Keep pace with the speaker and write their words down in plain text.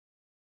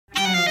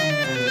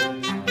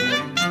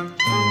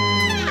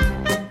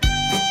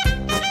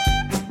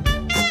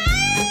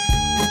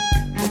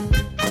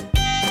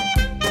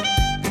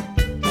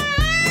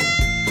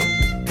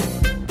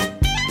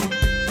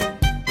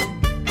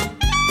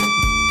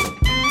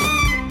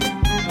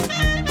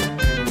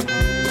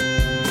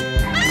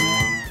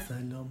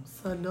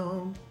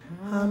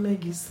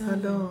همگی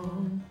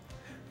سلام،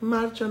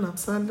 مرجانم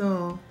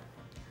سلام.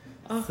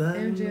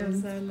 MJ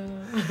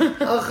سلام.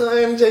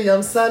 آخه MJ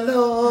هم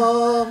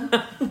سلام.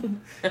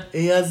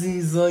 ای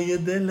عزیزای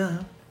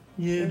دلم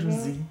یه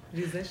روزی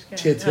ریزش کرد.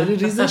 چطوری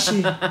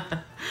ریزشی؟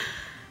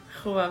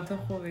 خوبم، تو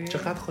خوبی؟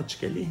 چقدر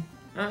خوشگلی.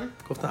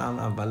 گفتم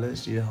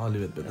اولش یه حالی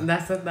بهت بدم.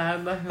 دستت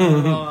درد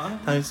نکنه.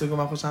 همیشه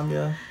گفتم خوشم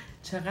بیاد.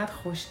 چقدر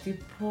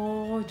خوشتیپ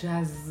و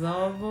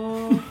جذاب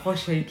و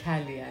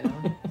خوش‌هیکلی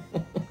الان.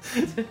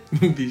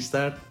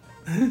 بیشتر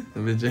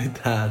به جای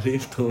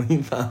تعریف تو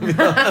این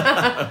فهمیدم.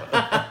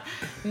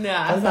 نه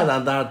اصلا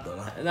بدن درد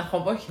دارم. نه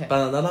خب اوکی.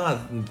 بدن دارم از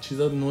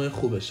چیزا نوع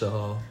خوبشه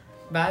ها.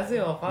 بعضی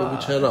اوقات بگو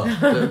چرا؟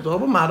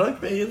 بابا مراک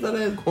به یه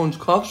ذره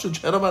کنجکاو شو.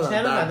 چرا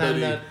بدن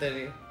درد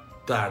داری؟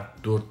 درد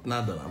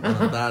ندارم.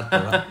 بدن درد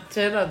دارم.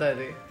 چرا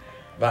داری؟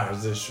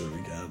 ورزش شروع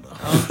کردم.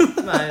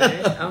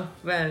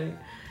 آفرین.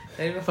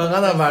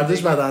 فقط از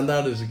ورزش بدن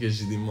دردش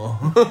کشیدیم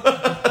ما.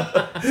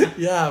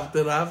 یه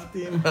هفته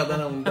رفتیم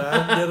بدنمون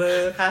درد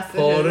گرفت،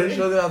 پاره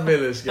شدیم و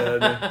بلش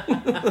کردیم.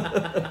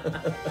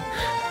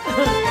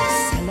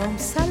 سلام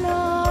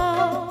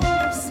سلام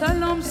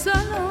سلام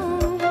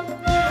سلام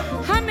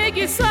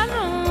همگی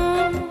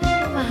سلام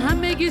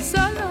همگی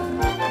سلام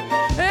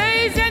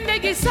ای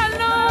زندگی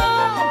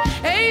سلام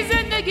ای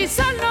زندگی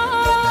سلام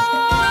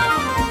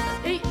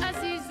ای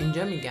عزیز.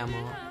 اینجا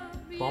میگما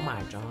با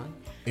مرجان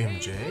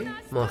MJ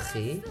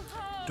ماخی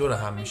دور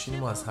هم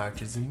میشینیم و از هر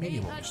چیزی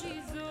میگیم و میشنیم.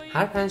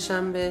 هر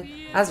پنجشنبه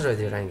از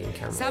رادیو رنگین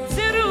کمان. سبز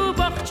رو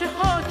باغچه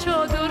ها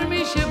چادر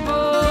میشه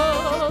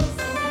باز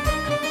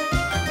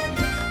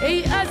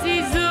ای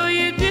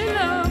عزیزای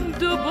دلم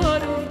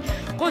دوباره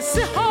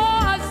قصه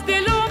ها از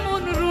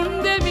دلمون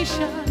رونده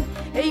میشن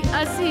ای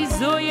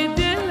عزیزای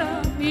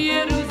دلم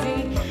یه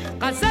روزی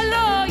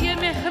غزلای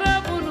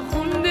مهربون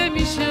خونده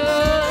میشن.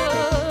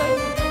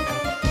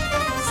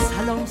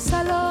 سلام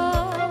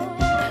سلام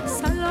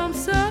سلام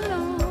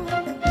سلام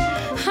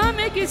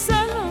همگی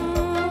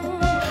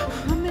سلام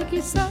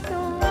همگی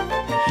سلام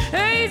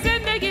ای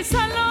زندگی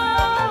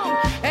سلام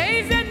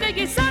ای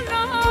زندگی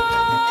سلام.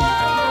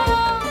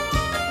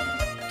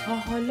 تا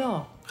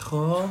حالا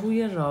خب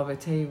توی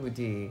رابطه‌ای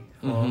بودی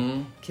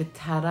که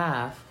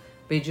طرف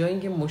به جای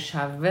اینکه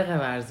مشوق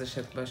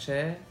ورزشت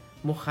باشه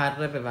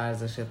مخرب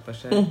ورزشت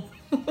باشه؟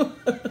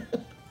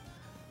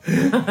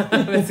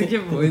 مثل که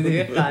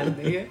بودی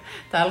خنده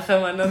تلخ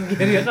منم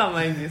گریه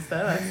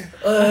غم‌انگیزتر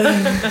است.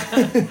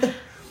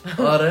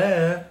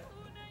 آره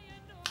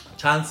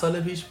چند سال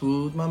پیش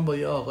بود من با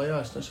یه آقای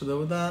آشنا شده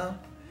بودم.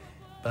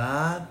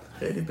 بعد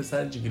خیلی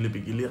پسر جیگیلی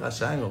بیگیلی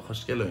قشنگ و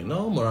خوشگل و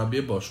اینا،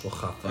 مربی باشگاه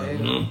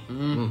خفن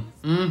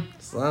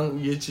اصلا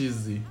یه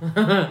چیزی.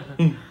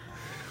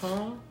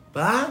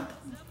 بعد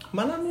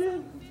منم یه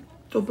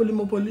توپلی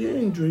مپلی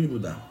اینجوری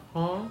بودم.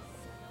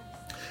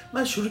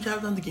 من شروع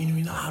کردم دیگه اینو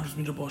میدم هر روز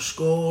میره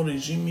باشگاه،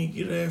 رژیم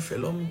میگیره،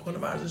 فلان میکنه،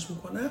 ورزش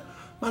میکنه.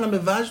 منم به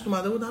وجد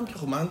اومده بودم که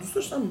خب من دوست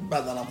داشتم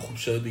بدنم خوب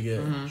شه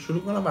دیگه.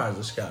 شروع کنم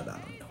ورزش کردن.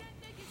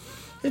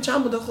 یه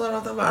چند مدت خودم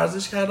رفتم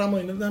ورزش کردم و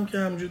اینو دیدم که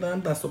همینجوری دارم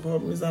دست و پا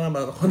میزنم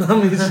برای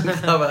خودم، هیچ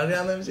خبری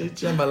هم نمیشه،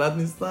 هیچی هم بلد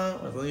نیستم.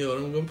 مثلا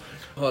یارو میگم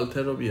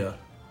هالتر رو بیار،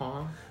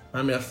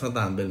 من میرفتم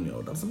دنبل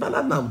میآوردم، مثلا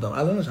بلد نبودم،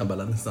 الانش هم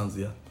بلد نیستم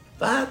زیاد.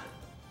 بعد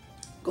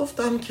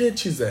گفتم که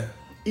چیزه،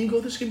 این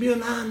گفتش که بیا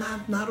نه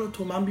نرو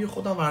تو، من بیا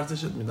خودم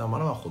ورزشت میدم.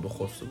 منم از خودو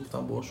خواسته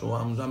گفتم باشه و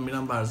همونجا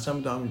میرم ورزشم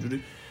میدم،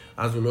 اینجوری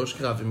از اولش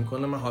که قوی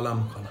میکنه من حالم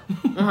میکنم.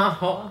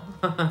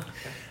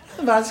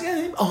 ورزش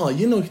کردیم.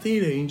 یه نکته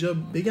ایره اینجا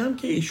بگم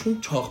که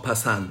ایشون چاق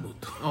پسند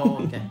بود.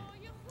 اوکی.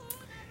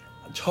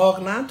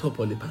 چاق نه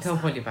توپلی پسند.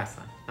 توپلی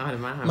پسند.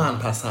 من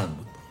پسند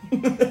بود.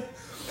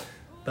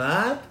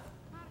 بعد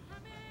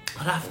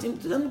رفتیم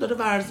دیدم داره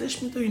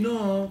ورزش میده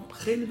اینا،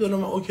 خیلی داره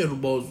من اوکی رو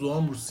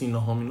بازوام رو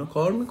سینه هام اینا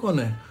کار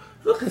میکنه،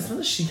 رو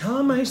قسمت شکم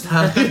هم من هیچ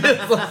تغییر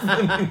احساس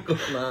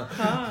نمیکنم.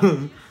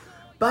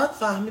 بعد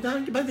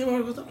فهمیدم که بعد یه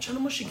بار گفتم چرا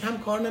ما شکم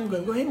کار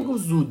نمیکنیم؟ گفت میگم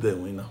زوده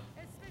و اینا.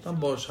 گفتم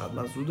باشه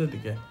حتما زوده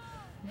دیگه.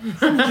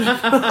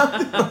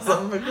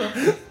 مثلا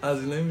بگم از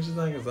اینا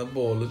میشدن که مثلا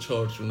بالا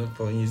چارچونه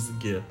پایین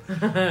گرد.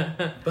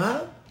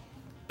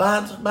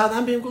 بعد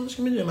هم بهم گفتش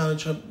که میدونی من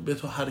چرا به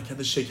تو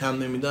حرکت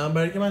شکم نمیدم؟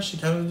 برای که من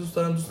شکم دوست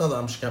دارم، دوست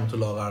ندارم شکم تو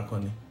لاغر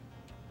کنی.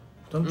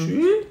 گفتم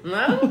چی؟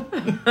 نه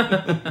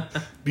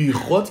بی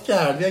خود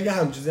کردی. اگه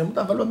هم چیزی هم بود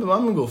اول به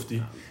من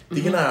میگفتی.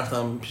 دیگه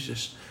نرفتم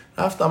پیشش،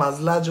 رفتم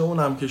از لج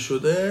اونم که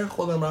شده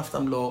خودم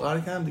رفتم لاغر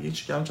کردم دیگه.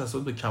 شکم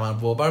چسبید به کمر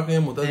وابر کنم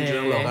مدت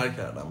اینجوری لاغر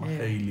کردم. من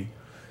خیلی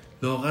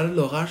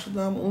لاغر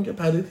شدم. اون که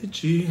پریدی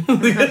چی؟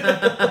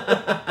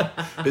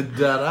 به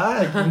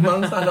درک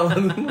من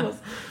سلامت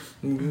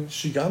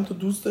شکم تو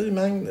دوست داری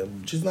من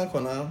چیز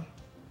نکنم.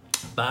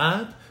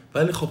 بعد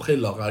ولی خب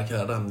خیلی لاغر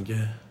کردم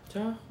دیگه. چه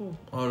خوب.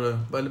 آره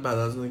ولی بعد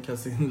از اون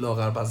کسی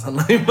لاغر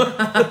پسند نمیاد.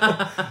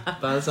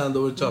 بعد چند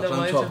دوباره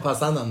چاق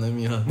پسندم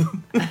نمیاد.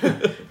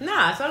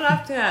 نه اصلا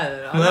ربطی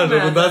نداره.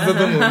 نه رو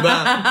دستتو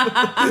موندم.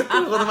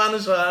 خود منو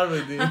شوهر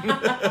بدین.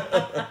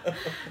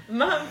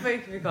 من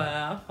فکر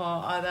میکنم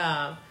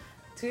آدم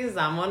توی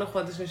زمان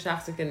خودشون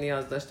شخصی که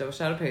نیاز داشته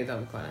باشه رو پیدا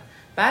میکنه.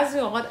 بعضی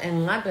اوقات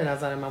انقدر به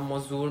نظر من ما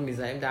زور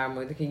میزنیم در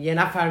موردی که یه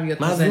نفر بیاد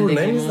تو زندگیمون. من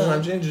زور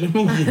نمیزنم، چه اینجوری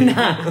میگی؟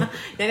 نه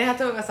یعنی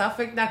حتی مثلا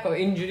فکر نکن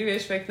اینجوری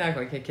بهش فکر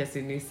نکن که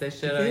کسی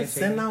نیستش. چرا این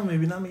سنم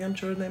میبینم میگم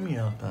چرا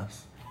نمیاد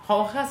پس.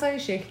 خب اصلا این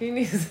شکلی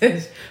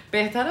نیستش.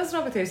 بهتر از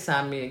رابطه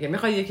سمیه که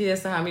میخوای یکی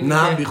دست همین.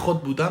 نه بی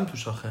خود بودم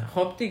توش آخه.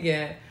 خب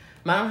دیگه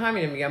منم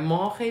همینو میگم.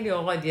 ما خیلی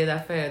اوقات یه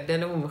دفعه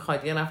دلمون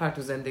میخواد یه نفر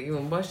تو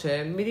زندگیمون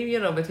باشه، میریم یه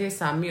رابطه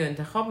سمی رو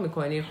انتخاب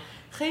میکنیم،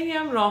 خیلی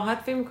هم راحت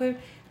فکر میکنیم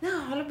نه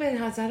حالا به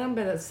نظرم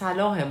به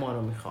صلاح ما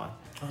رو میخواد.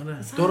 آره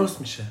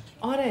درست میشه.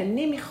 آره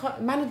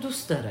نمیخواد، منو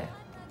دوست داره.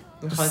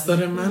 دوست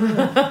داره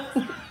منو.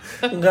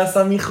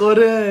 قسم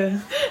میخوره.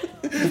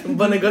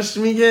 با نگاش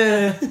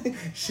میگه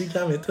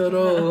شکم تو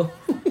رو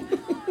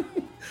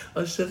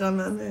عاشقم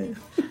منه.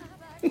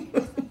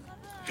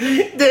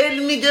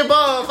 دل میگه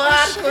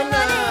باور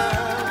کنم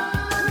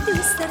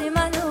دوست داره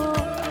منو،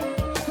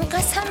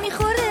 قسم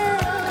میخوره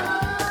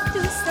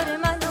دوست داره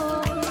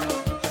منو،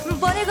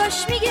 با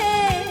نگاش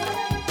میگه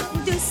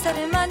دوست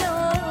داره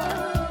منو،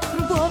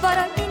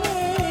 باورم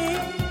اینه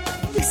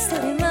دوست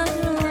داره منو.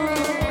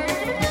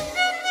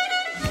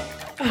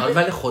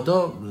 ولی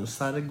خدا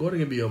سر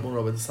گرگ بیابون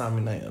رابطه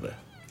سمی نیاره.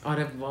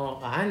 آره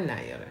واقعا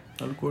نیاره.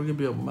 حالا گرگ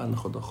بیابون بنده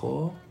خدا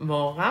خب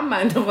واقعا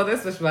بنده خدا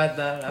اسمش بد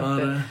در رفته.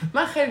 آره.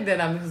 من خیلی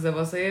دلم می‌خواد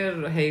واسه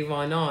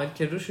حیوانات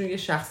که روشون یه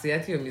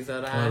شخصیتی رو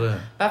میذارن. آره.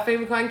 و فکر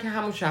میکنن که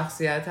همون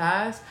شخصیت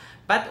هست،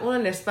 بعد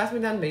اون نسبت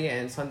میدن به یه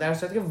انسان در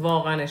صورتی که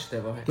واقعا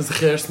اشتباهه. مثل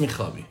خرس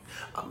میخوابی،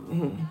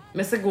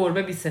 مثل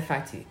گربه بی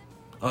صفتی.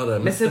 آره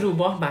مثل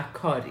روباه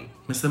مکاری،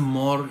 مثل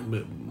مار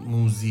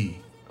موزی.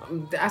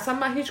 اصلا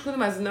من هیچ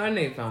کدوم از اینا رو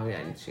نمیفهمم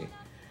یعنی چی.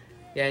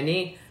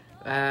 یعنی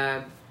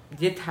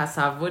یه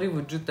تصوری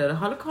وجود داره.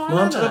 حالا کار ندارم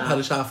ما هم چقدر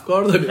پرش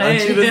افکار داریم. من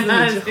چی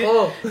رسیدیم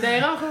خب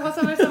دقیقا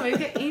خواستم برسم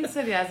که این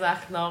سری از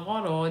اخلاقا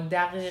رو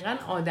دقیقا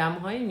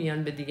آدم‌هایی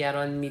میان به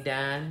دیگران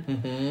میدن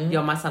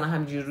یا مثلا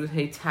همینجوری رو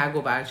هی تگ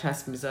و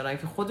برچسب میذارن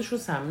که خودشون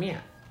سمی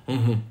هن.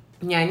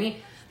 یعنی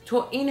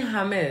تو این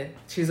همه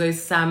چیزای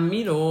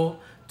سمی رو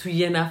تو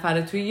یه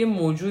نفر، تو یه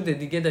موجود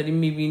دیگه داری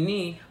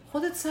میبینی،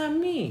 خودت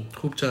سمی.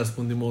 خوب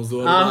چسبوندی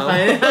موضوع رو.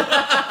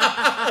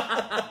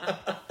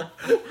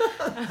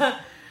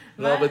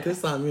 رابطه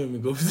سمی رو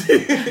میگفتی.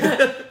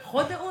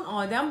 خود اون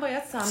آدم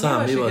باید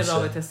سمی باشه که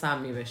رابطه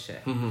سمی بشه.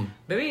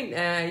 ببین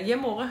یه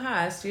موقع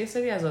هست یه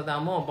سری از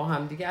آدما با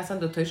هم دیگه اصلا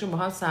دوتایشون با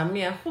هم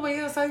سمی هن. خوبه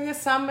یه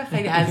سم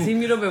خیلی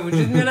عظیمی رو به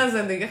وجود میارن،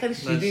 زندگی خیلی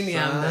شیرینی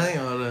هم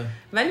داره.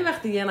 ولی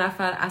وقتی یه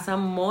نفر اصلا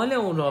مال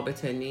اون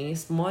رابطه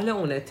نیست، مال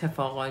اون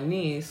اتفاقا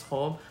نیست،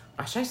 خب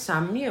قشنگ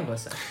سمیه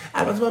واسه.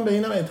 البته من به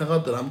اینم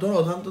اعتقاد دارم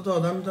دو تا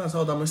آدم میتونن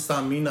اصلا آدمای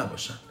سمی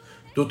نباشن.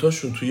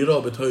 دوتاشون توی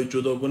رابطه‌های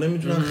جداگونه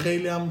میتونن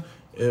خیلی هم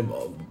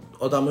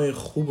آدمای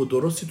خوب و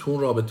درستی تو اون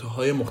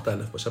رابطه‌های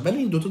مختلف باشن، ولی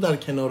این دوتا در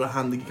کنار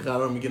همدیگه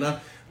قرار میگیرن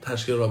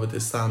تشکیل رابطه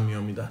سمی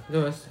میدن.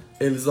 درسته.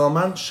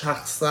 الزاماً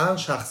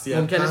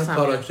شخصیتاً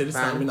کاراکتری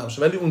سمی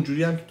نباشه، ولی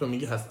اونجوری هم که تو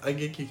میگی هست.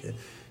 اگه یکی که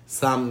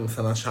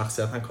مثلا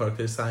شخصیتاً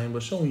کاراکتری سمی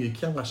باشه، اون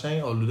یکی هم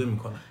قشنگ آلوده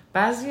میکنه.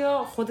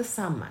 بعضیا خود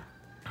سمن.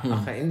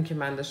 آخه این که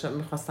من داشتم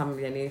میخواستم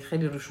یعنی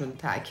خیلی روشون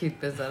تاکید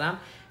بذارم،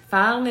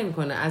 فرق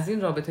نمیکنه از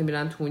این رابطه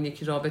میرن تو اون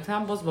یکی رابطه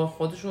هم باز با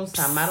خودشون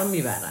سمه رو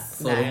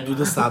میبرن.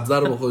 دود سبزه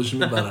رو با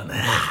خودشون میبرن.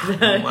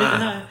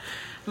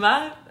 و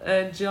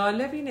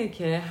جالب اینه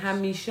که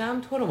همیشه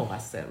هم تو رو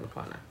مقصر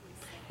میکنن.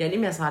 یعنی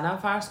مثلا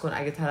فرض کن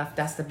اگه طرف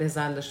دست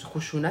بزن داشته،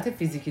 خشونت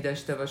فیزیکی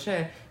داشته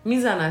باشه،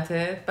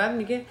 میزنته، بعد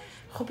میگه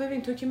خب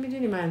ببین تو که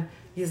میدونی من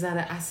یه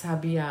ذره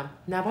عصبیم،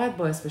 نباید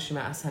باعث بشی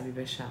من عصبی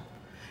بشم،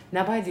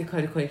 نباید یه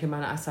کاری کنی که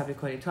منو عصبی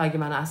کنی، تو اگه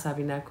منو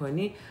عصبی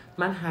نکنی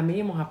من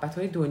همه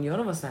محبت‌های دنیا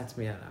رو واسط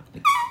میارم.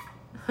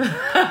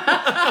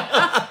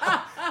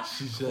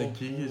 شیشکی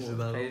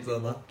کشیدن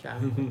زدن.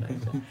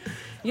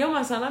 یا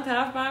مثلا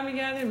طرف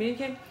برمیگرده میگه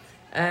که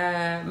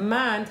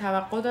من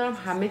توقع دارم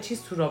همه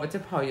چیز تو رابطه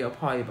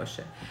پای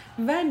باشه،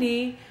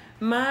 ولی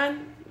من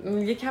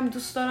یکم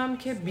دوست دارم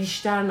که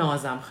بیشتر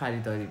نازم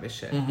خریداری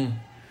بشه،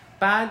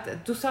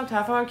 بعد دوست دارم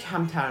طرفم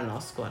کمتر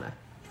ناز کنه،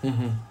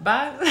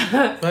 بعد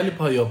ولی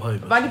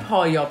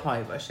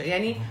پای باشه.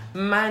 یعنی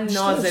من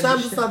ناز بیشتر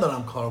دوست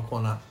ندارم کار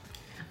کنم،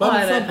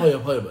 ولی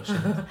پای باشه.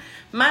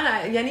 من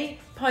یعنی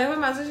پایام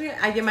منظورش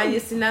اگه من یه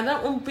سی ندارم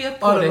اون بیاد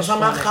پرش کنه. مثلا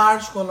من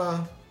خرج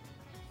کنم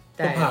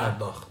تو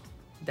پرداخت.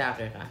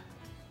 دقیقاً.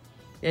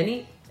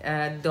 یعنی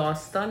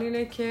داستان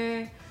اینه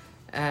که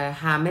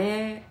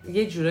همه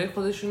یه جورایی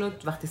خودشونو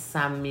وقتی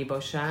سمی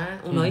باشن،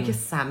 اونایی که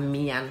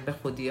سمیان به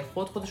خودی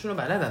خودشونو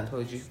بلدن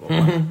توجیه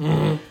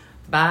بکنن.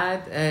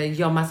 بعد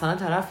یا مثلا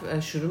طرف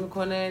شروع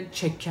میکنه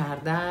چک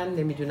کردن،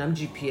 نمیدونم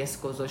جی پی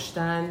اس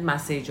گذاشتن،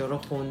 مسیجا رو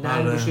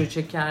خوندن، گوشی رو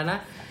چک کردن.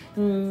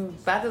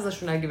 بعد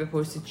ازشون اگه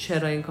بپرسید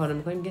چرا این کارو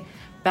میکنی، میگه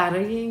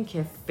برای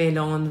اینکه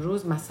فلان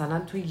روز مثلا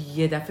تو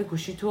یه دفعه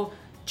گوشی تو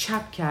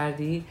چپ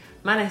کردی،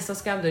 من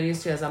احساس کردم داری یه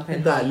چیزی ازم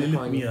پنهان می‌کنی.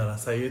 دلیل میارن،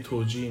 اصلا یه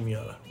توجیه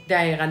میارن.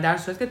 دقیقاً، در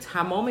صورتی که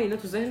تمام اینا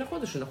تو ذهن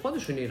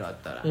خودشون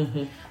ایراد دارن.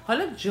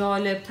 حالا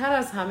جالبتر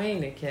از همه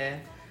اینه که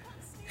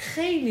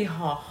خیلی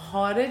ها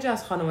خارج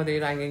از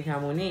خانواده رنگین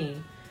کمونی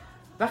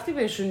وقتی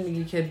بهشون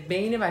میگی که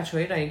بین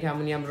بچهای رنگ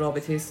کمونی هم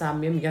رابطه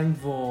سمیه، میگن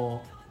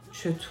وا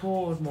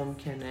چطور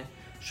ممکنه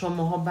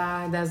شماها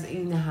بعد از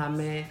این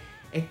همه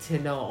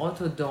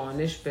اطلاعات و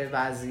دانش به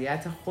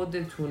وضعیت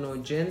خودتون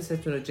و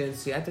جنستون و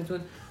جنسیتتون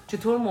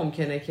چطور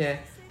ممکنه که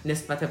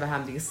نسبت به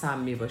همدیگه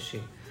سمی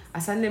باشین؟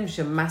 اصلا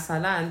نمیشه.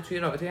 مثلا توی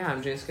رابطه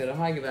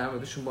همجنسگراها اگه در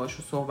موردشون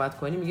باشون صحبت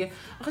کنی، میگه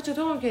آخه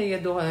چطور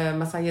ممکنه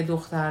مثلا یه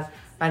دختر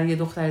برای یه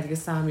دختر دیگه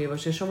سهمیه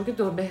باشه؟ شما که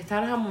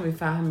بهتر همو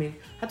میفهمید.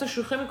 حتی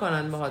شوخی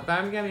میکنن باهات،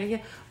 برمیگم میگه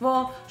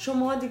وا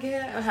شما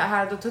دیگه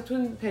هر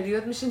دوتاتون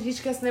پریود میشین،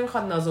 هیچ کس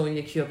نمیخواد ناز اون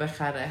یکی رو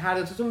بخره، هر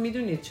دوتاتون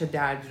میدونید چه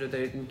دردی رو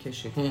دارید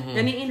میکشید.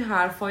 یعنی این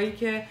حرفایی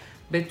که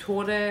به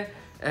طور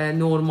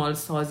نورمال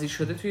سازی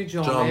شده توی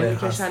جامعه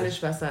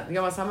میکشنش وسط.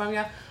 یا مثلا من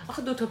میگم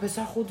آخه دو تا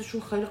پسر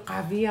خودشون خیلی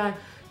قوی ان،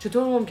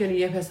 چطور ممکنه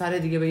یه پسر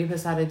دیگه به یه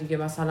پسر دیگه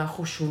مثلا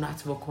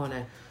خشونت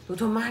بکنه؟ دو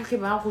تا مرد که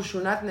به هم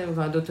خشونت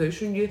نمیکنن، دو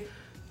تایشون یه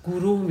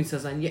گروه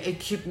میسازن، یه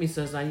اکیپ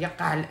میسازن، یه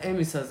قلعه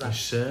میسازن.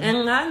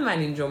 انقدر من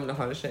این جمله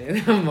ها رو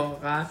شنیدم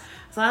واقعا.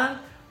 مثلا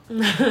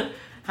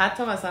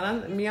حتی مثلا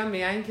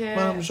میگن که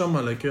من میشم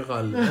ملکه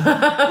قلعه.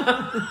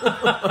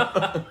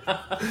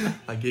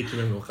 اگه یکی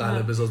نمیگم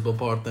قلعه بساز با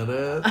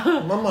پارتنرت،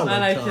 من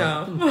ملکه.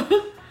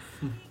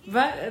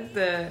 و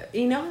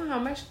اینا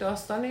همش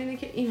داستان اینه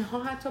که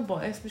اینها حتی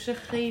باعث میشه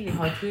خیلی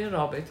ها توی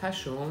رابطه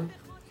شون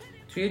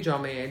توی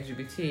جامعه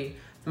LGBT،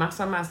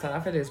 مثلا من از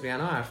طرف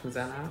لزبیان ها حرف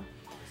میزنم،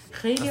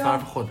 خیلی از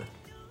طرف خودت.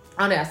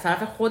 آره از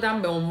طرف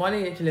خودم به عنوان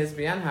یک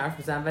لزبیان حرف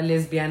میزنم و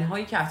لزبیان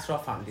هایی که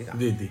اطرافم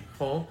دیدم.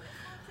 خب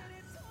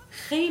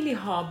خیلی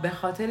ها به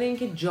خاطر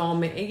اینکه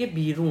جامعه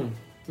بیرون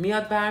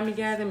میاد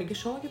برمیگرده میگه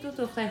شما که دو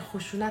دختر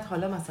خشونت،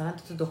 حالا مثلا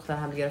دو دختر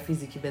هم دیگه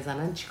فیزیکی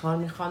بزنن چیکار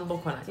میخوان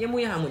بکنن؟ یه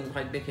موی همون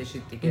میخواید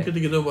بکشید دیگه. این که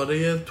دیگه دوباره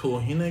یه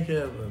توهینه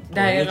که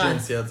توهین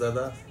جنسیت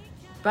زده است.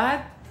 بعد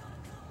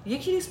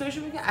یکی نیست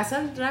بهشون میگه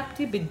اصلا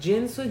ربطی به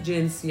جنس و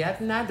جنسیت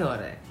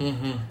نداره.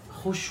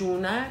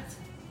 خشونت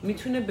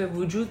میتونه به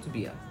وجود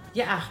بیاد.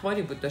 یه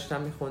اخباری بود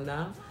داشتم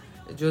میخوندم،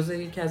 جزء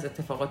یکی از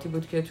اتفاقاتی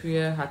بود که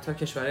توی حتی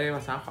کشورهای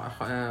مثلا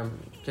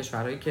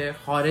کشورهایی که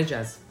خارج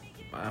از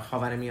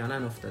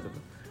خاورمیانه افتاده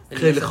بود.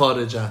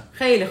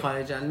 خیلی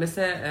خارجن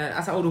مثل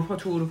اصلا اروپا،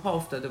 تو اروپا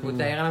افتاده بود.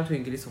 دقیقاً هم تو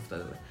انگلیس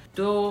افتاده بود.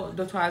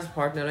 دو تا از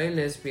پارتنرهای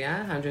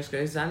لزبیان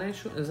همجنسگرای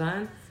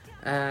زن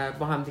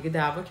با همدیگه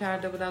دعوا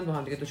کرده بودن، با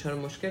همدیگه دچار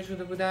مشکل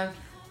شده بودن،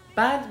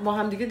 بعد با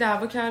همدیگه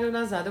دعوا کرده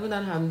بودن، زده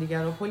بودن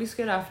همدیگه رو. پلیس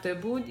که رفته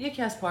بود،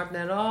 یکی از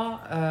پارتنرها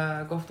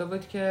گفته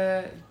بود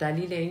که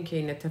دلیل این که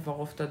این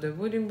اتفاق افتاده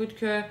بود این بود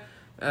که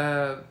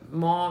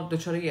ما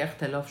دچار یه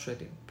اختلاف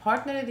شدیم.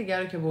 پارتنر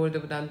دیگر رو که برده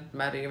بودن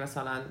برای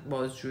مثلا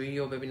بازجویی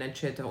و ببینن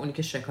چه اتفاقی، اونی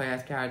که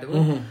شکایت کرده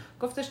بود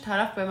گفتش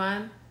طرف به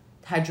من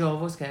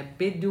تجاوز کرد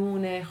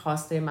بدون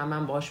خواسته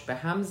من باهاش به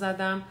هم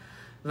زدم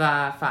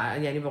و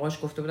یعنی باهاش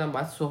گفته بودم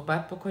باید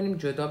صحبت بکنیم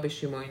جدا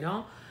بشیم و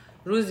اینا.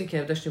 روزی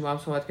که داشتیم با هم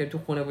صحبت کردیم تو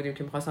خونه بودیم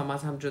که می‌خواستم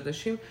از هم جدا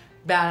شیم،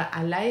 بر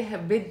علیه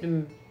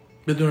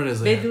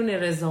بدون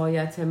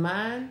رضایت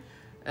من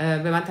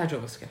به من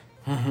تجاوز کرد.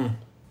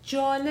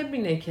 جالب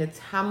اینه که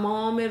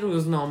تمام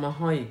روزنامه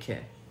هایی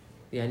که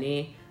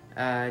یعنی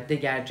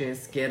دگر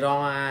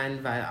جنسگران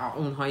و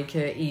اونهایی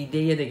که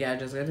ایده دگر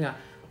جنسگران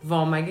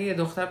وامگه یه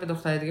دختر به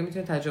دختر دیگه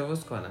میتونه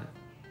تجاوز کنه.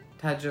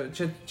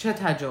 چه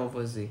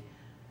تجاوزی؟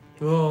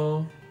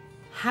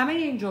 همه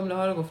این جمله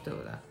ها رو گفته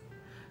بودن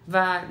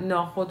و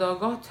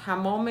ناخودآگاه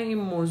تمام این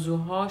موضوع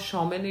ها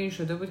شامل این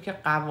شده بود که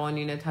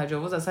قوانین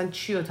تجاوز اصلا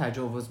چی رو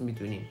تجاوز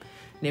میدونیم،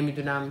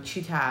 نمیدونم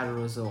چی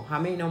تعرض و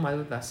همه اینا اومده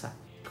بود وسط.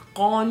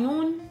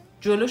 قانون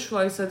جلوش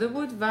وایساده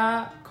بود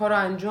و کارو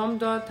انجام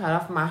داد،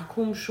 طرف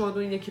محکوم شد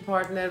و یکی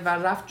پارتنر و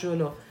رفت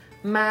جلو.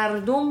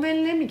 مردم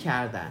ول نمی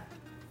کردن،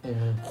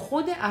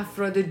 خود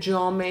افراد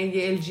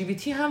جامعه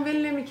LGBT هم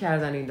ول نمی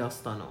کردن این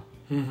داستانو.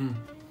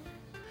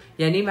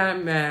 یعنی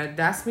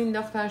دست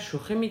مینداختن،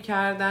 شوخی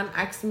میکردن،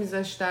 عکس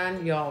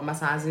میذاشتن یا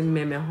مثلا از این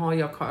ممه ها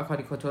یا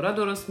کاریکاتورا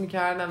درست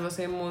میکردن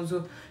واسه این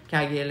موضوع که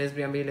اگه یه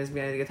لزبیان به یه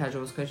لزبیان دیگه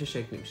تجاوز کنه چه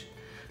شکلی میشه.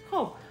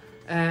 خب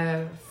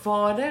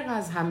فارغ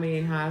از همه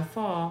این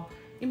حرفا،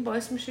 این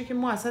باعث میشه که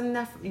ما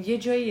اصلا یه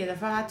جایی یه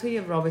دفعه حتی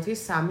یه رابطه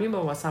سمی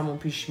با واسمون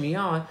پیش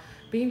میاد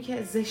بگیم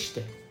که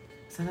زشته.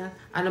 مثلا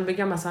الان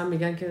بگم مثلا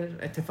میگن که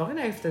اتفاقی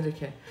نیفتاده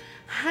که،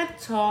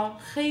 حتی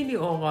خیلی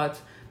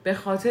اوقات به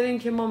خاطر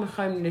اینکه ما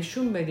میخوایم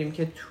نشون بدیم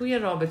که توی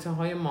رابطه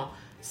های ما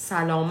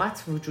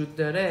سلامت وجود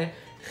داره،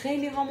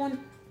 خیلی همون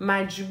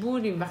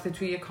مجبوریم وقتی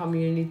توی یه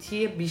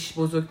کامیونیتی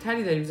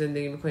بزرگتری داریم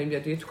زندگی میکنیم یا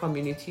توی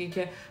کامیونیتی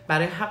که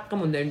برای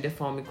حقمون داریم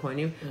دفاع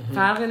میکنیم،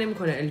 فرق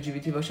نمیکنه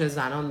LGBT باشه،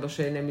 زنان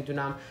باشه،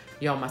 نمیدونم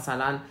یا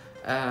مثلا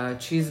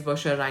چیز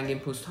باشه، رنگین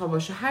پوست ها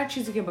باشه، هر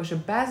چیزی که باشه،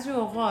 بعضی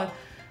اوقات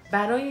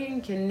برای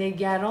اینکه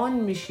نگران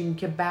میشیم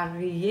که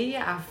بقیه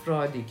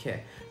افرادی که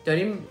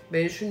داریم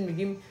بهشون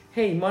میگیم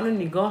هی ما رو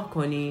نگاه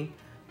کنی،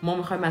 ما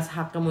میخوایم از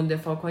حقمون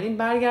دفاع کنیم،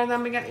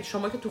 برگردن بگن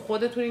شما که تو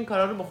خودتون این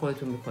کارا رو با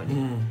خودتون میکنید.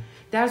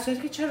 در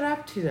صورتی که چه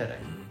ربطی داره؟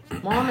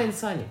 ما هم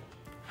انسانیم،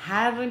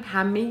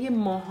 همه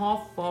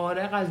ماها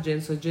فارغ از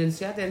جنس و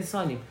جنسیت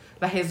انسانیم.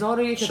 و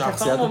 1001 اتفاق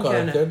شخصیت و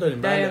کاراکتر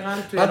داریم. دقیقاً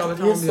توی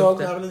رابطه یه سوال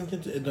قبل اینکه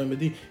ادامه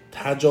بدی،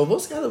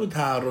 تجاوز کرده بود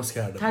تعرض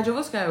کرده؟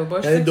 تجاوز کرده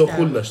باشه، یعنی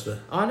دخول داشته.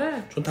 آره،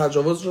 چون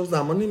تجاوز رو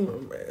زمانی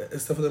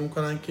استفاده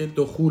میکنن که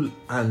دخول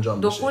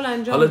انجام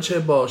بشه. حالا چه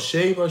با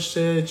شی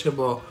باشه، چه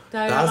با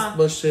دست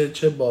باشه،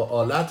 چه با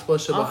آلت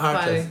باشه، با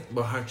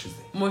هر چیزی.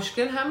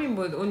 مشکل همین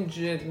بود. اون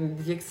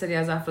یک سری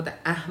از افراد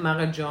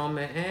احمق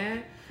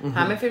جامعه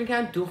همه فکر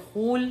می‌کردن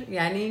دخول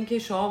یعنی اینکه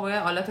شما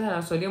باید آلت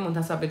تناسلی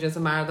منتسب به جنس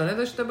مردانه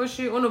داشته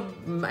باشی، اونو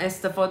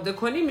استفاده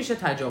کنی میشه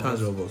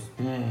تجاوز.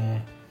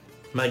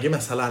 مگه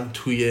مثلا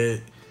توی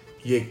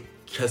یک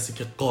کسی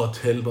که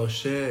قاتل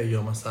باشه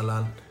یا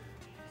مثلا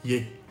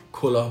یک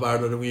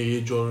کلاهبردار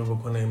یه جرمی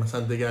بکنه،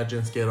 مثلا دیگر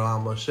جنس گرا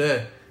هم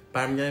باشه،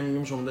 برمیگردیم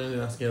میگیم شما دارین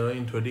جنس گرا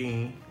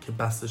اینطوری که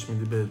بستش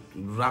میدی به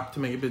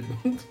ربطی مگه به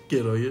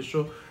گرایش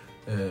و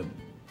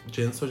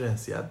جنس و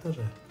جنسیت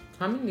داره؟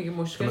 همین دیگه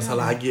مشکل.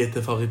 مثلا اگه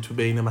اتفاقی تو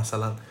بین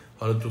مثلا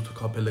حالا دو تا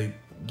کاپل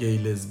گی،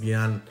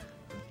 لزبیان،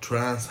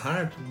 ترنس،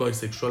 هر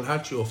بایسکشوال، هر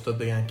چی افتاد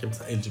بگن که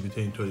مثلا ال جی بی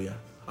تی اینطوریه.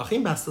 آخه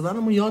این بسته دادن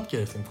ما یاد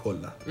گرفتیم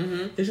کلا.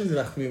 یه چیزی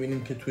وقتی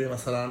میبینیم که توی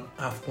مثلا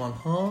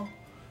افغان‌ها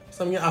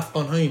مثلا میگه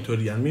افغان‌ها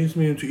اینطوریان،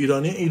 میبینیم تو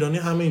ایرانی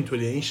همه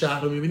اینطوریه، این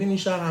شهر رو میبینیم این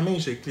شهر همه این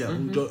شکلیه،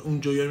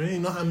 اونجا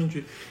اینا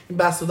همینجوری. این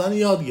بسته دادن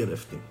یاد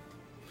گرفتیم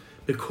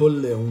به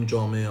کل اون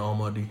جامعه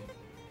آماری.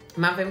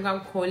 من فکر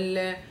می‌کنم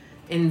کل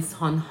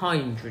انسان‌ها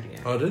اینجوریه.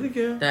 آره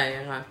دیگه.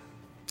 دقیقاً.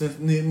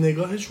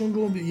 نگاهشون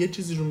رو یه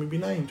چیزی رو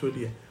میبینن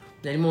اینطوریه.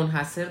 یعنی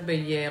منحصر به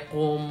یه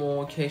قوم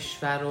و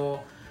کشور و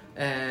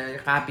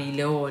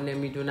قبیله و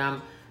نمیدونم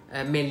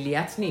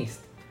ملیت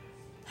نیست.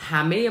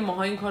 همه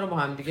ماها این کارو با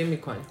هم دیگه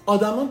میکنیم.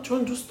 آدمان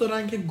چون دوست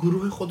دارن که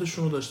گروه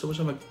خودشون رو داشته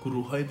باشن و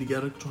گروه‌های دیگر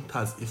رو چون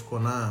تضعیف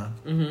کنن،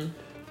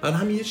 بعد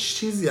هم یه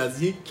چیزی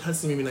از یک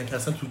کسی میبینن که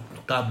اصلا تو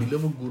قبیله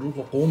و گروه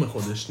و قوم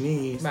خودش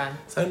نیست،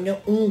 مثلا میگن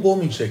اون قوم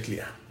این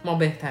شکلیه، ما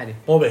بهتریم.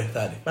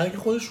 برای که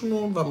خودشون رو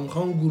و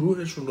میخوان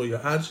گروهشون رو یا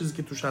هر چیزی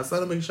که توش هستن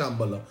رو بکشن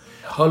بالا.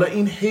 حالا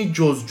این هی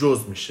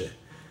جز میشه.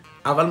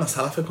 اول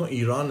مثلا فکر کن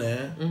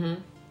ایرانه،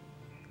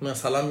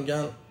 مثلا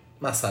میگن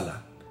مثلا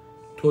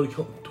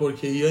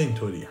ترکیه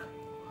اینطوریه،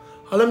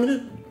 حالا میره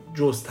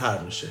جزتر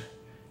میشه،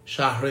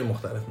 شهرهای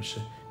مختلف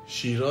میشه،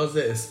 شیراز،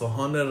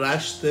 اصفهان،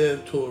 رشت،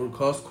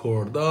 ترکاس،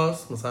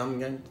 کرداس، مثلا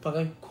میگن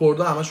فقط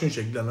کردا همشون این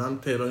شکلیه، هم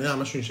تهرانی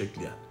همشون این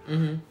شکلیه.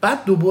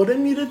 بعد دوباره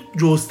میره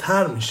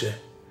جزتر میشه،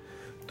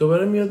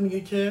 دوباره میاد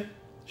میگه که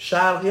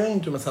شرقی ها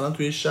اینطور، مثلا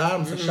توی شهر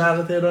مثلا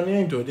شرق تهرانی ها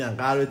اینطوری هن،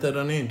 غرب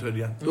تهرانی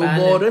اینطوری هن.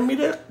 دوباره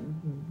میره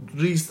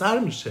ریزتر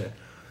میشه،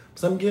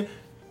 مثلا میگه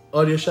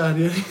آریا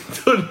شهری ها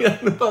اینطوری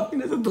هن، بعد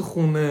میرسه تو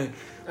خونه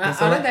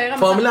مثلا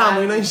فامیل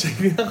عموینا این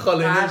شکلی هن،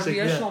 خاله این شکلی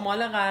هن،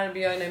 شمال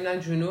غربی ها نمیدونم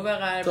جنوب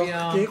غربی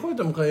ها. کی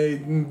خودتو میخوای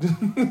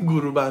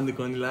گروه بندی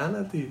کنی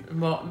لعنتی؟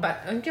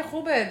 اینکه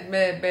خوبه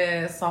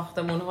به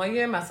ساختمون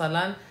های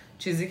مثلا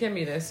چیزی که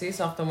میرسی،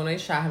 ساختمان‌های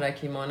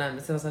شهرکی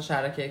مانند مثلا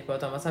شهرک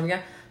اکباتان، مثلا میگن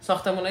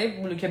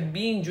ساختمان‌های بلوک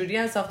بی اینجوری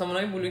هستن،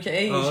 ساختمان‌های بلوک ای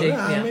این شکلیه.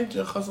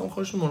 همه خاصم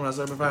خودشون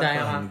منظر به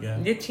فرق کنن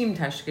دیگه. یه تیم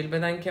تشکیل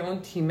بدن که اون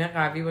تیم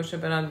قوی باشه،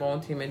 برن با اون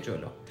تیم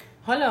جلو.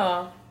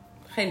 حالا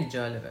خیلی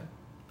جالبه،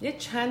 یه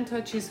چند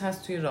تا چیز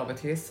هست توی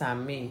رابطه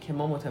سمی که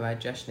ما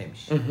متوجهش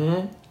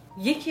نمیشیم.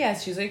 یکی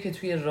از چیزایی که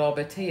توی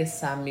رابطه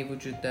سمی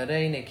وجود داره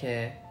اینه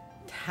که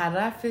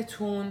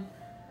طرفتون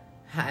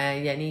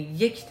یعنی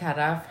یک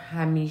طرف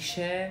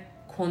همیشه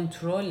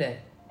کنترل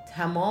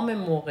تمام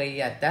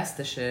موقعیت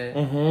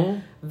دستشه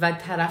و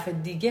طرف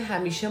دیگه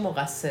همیشه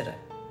مقصره.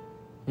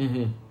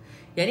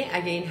 یعنی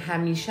اگه این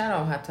همیشه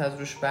رو حتی از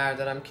روش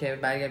بردارم که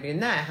برگرد بگه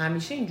نه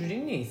همیشه اینجوری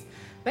نیست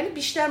ولی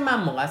بیشتر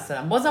من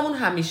مقصرم، بازم اون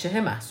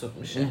همیشه محسوب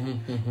میشه.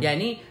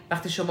 یعنی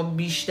وقتی شما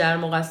بیشتر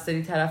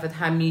مقصری، طرفت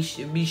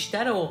همیشه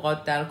بیشتر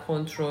اوقات در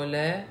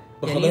کنترله،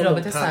 یعنی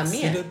رابطه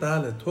سمیه.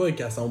 بله، توی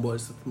که اصلا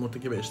باعث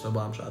مرتکب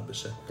اشتباه هم شاید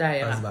بشه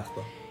از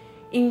وقتا.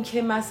 این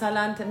که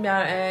مثلا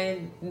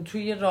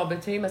توی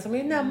رابطه مثلا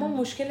نه ما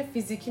مشکل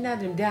فیزیکی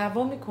نداریم،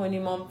 دعوا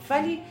میکنیم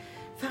ولی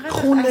فقط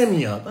خون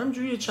نمیاد،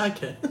 همجوری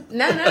چکه.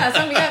 نه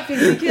اصلا میگم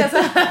فیزیکی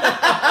اصلا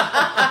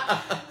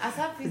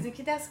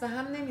فیزیکی دست به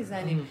هم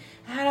نمیزنیم،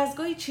 هر از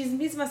گاهی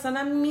چیز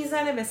مثلا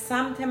میزنه به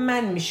سمت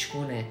من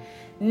میشکونه،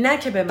 نه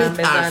که به من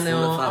بزنه.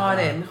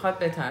 آره میخواد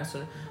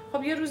بترسونه.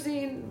 خب یه روزی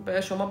این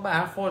به شما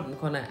برخورد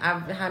میکنه،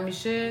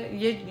 همیشه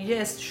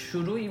یه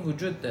شروعی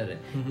وجود داره.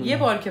 یه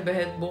بار که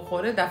بهت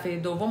بخوره دفعه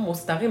دوم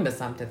مستقیم به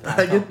سمتت پرتاب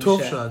میشه. اگه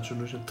توف شاید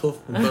شروعش توف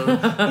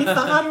میکنه، این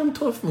فقط اون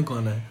توف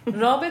میکنه.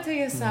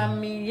 رابطه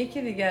سمی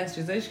یکی دیگه از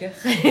چیزایش که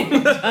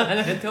خیلی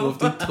جالبه.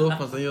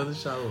 توف مثلا یاد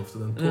شب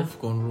افتادم، توف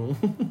کن رو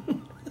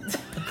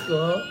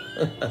خب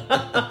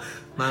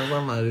من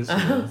مریض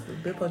شدم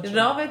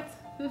رابطه.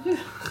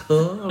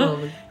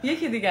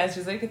 یکی دیگه از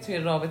چیزایی که توی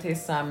رابطه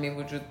سمی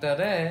وجود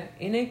داره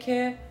اینه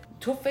که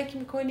تو فکر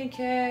میکنی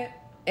که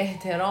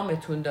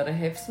احترامتون داره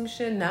حفظ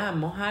میشه. نه،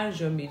 ما هر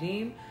جا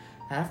میریم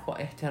طرف با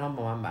احترام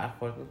با من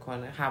برخورد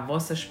میکنه،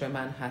 حواسش به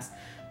من هست،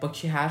 با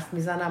کی حرف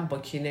میزنم، با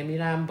کی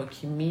نمیرم، با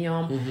کی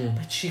میام،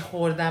 با چی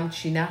خوردم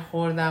چی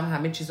نخوردم،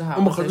 همه چیزو حواسش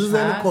هست. اون بخاطر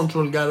ذهن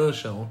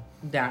کنترلگراشه اون.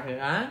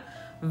 دقیقاً.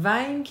 و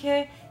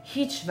اینکه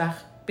هیچ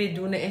وقت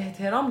بدون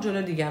احترام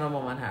جلو دیگران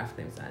با من حرف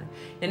نمیزنه.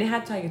 یعنی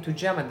حتی اگه تو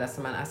جمع دست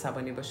من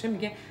عصبانی باشه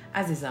میگه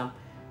عزیزم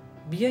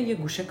بیا یه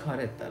گوشه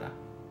کارت دارم.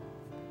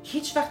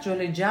 هیچ وقت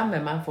جلوی جمع به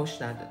من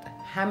فحش نداده.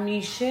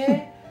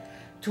 همیشه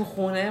تو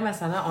خونه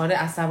مثلا آره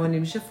عصبانی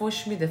میشه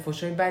فحش میده،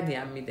 فحشای بدی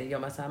هم میده، یا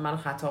مثلا منو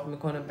خطاب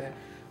میکنه به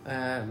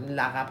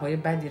لقب‌های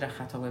بدی را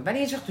خطاب میکنه، ولی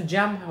هیچ وقت تو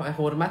جمع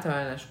حرمت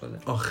من نشده.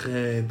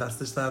 آخه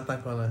دستش درد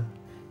نکنه.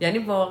 یعنی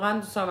واقعا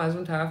دوستم از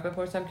اون طرف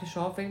بپرسم که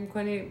شما فکر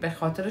میکنی به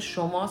خاطر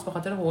شماست، به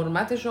خاطر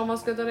حرمت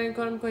شماست که داره این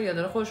کارو میکنه، یا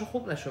داره خودشو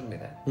خوب نشون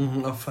میده؟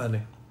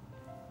 آفرین.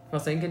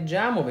 مثلا اینکه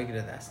جمعو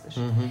بگیره دستش.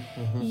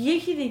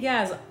 یکی دیگه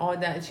از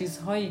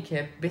چیزهایی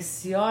که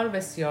بسیار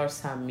بسیار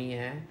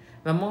سمیه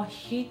و ما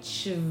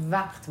هیچ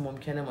وقت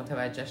ممکنه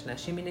متوجهش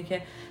نشیم اینه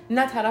که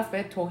نه طرف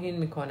بهت توهین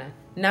میکنه،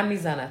 نه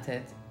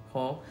میزنتت،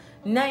 خب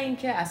نه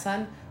اینکه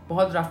اصلا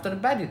باهات رفتار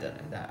بدی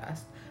داره در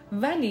اصل،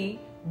 ولی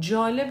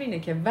جالب اینه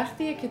که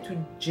وقتیه که تو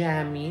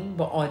جمعین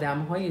با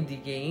آدم‌های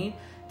دیگه این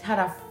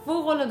طرف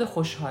فوق‌العاده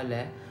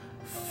خوشحاله،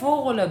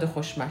 فوق‌العاده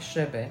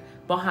خوشمشربه،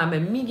 با همه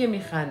میگه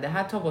میخنده،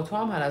 حتی با تو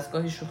هم هر از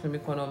گاهی شوخی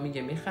میکنه و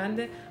میگه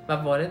میخنده و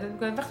وارد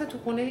میکنه، وقتی تو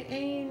خونه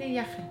عین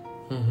یخه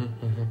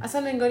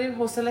اصلا انگاری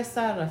حوصله‌اش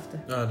سر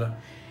رفته. آره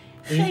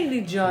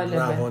خیلی جالبه.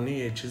 روانی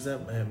یه چیز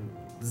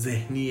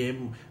ذهنی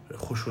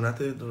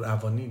خشونت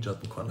روانی ایجاد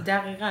میکنه.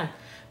 دقیقاً.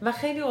 و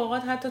خیلی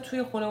اوقات حتی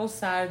توی خونه اون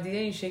سردیه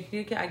این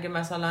شکلیه که اگه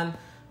مثلا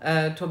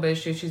تو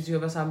بهش یه چیزی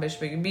رو مثلا بهش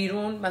بگی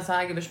بیرون، مثلا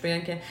اگه بهش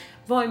بگن که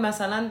وای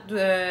مثلا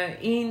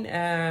این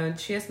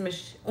چی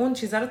اسمش، اون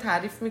چیزا رو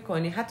تعریف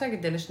میکنی، حتی اگه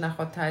دلش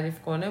نخواد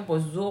تعریف کنه با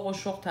ذوق و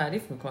شوق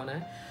تعریف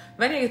میکنه،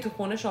 ولی اگه تو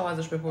خونه شما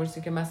ازش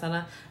بپرسی که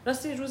مثلا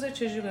راستی روز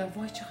چجوری بود،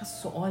 وای چقدر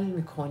سوال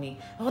میکنی،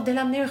 آقا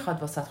دلم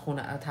نمیخواد واسط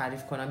خونه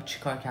تعریف کنم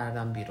چیکار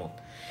کردم بیرون.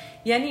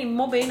 یعنی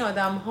ما به این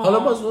آدم ها حالا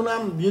باز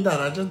اونم یه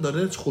درجه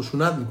داره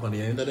خشونت میکنه،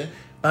 یعنی داره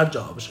بر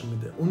جوابش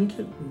میده. اونی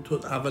که تو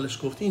اولش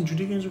گفتی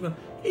اینجوری که اینجوری کنه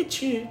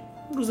هیچی،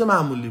 روز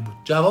معمولی بود،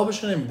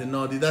 جوابشو نمیده،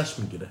 نادیدش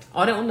میگیره.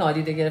 آره اون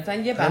نادیده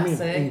گرفتن یه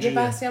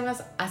بحثی هم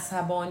از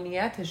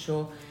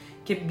عصبانیتشو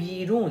که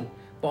بیرون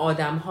با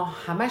آدم ها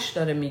همش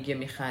داره میگه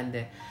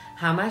میخنده،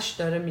 همش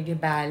داره میگه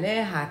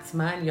بله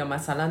حتما، یا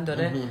مثلا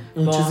داره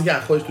اون چیزی که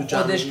خودش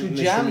تو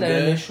جمع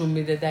داره نشون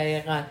میده.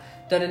 دقیقاً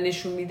داره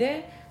نشون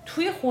میده،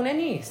 توی خونه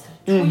نیست،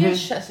 توی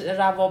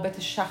روابط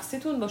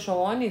شخصیتون با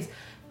شما نیست.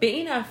 به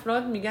این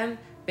افراد میگن،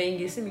 به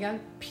انگلیسی میگن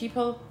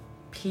people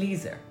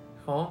pleaser.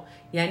 خب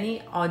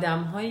یعنی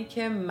آدم هایی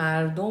که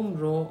مردم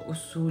رو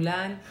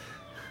اصولاً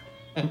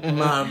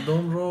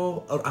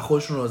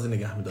خودشون راضی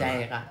نگه میدارن.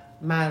 دقیقاً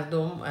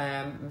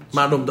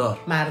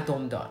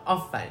مردم دار.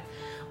 آفرین.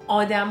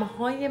 آدم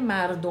های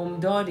مردم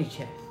داری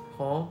که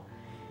خب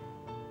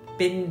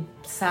به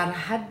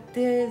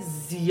سرحد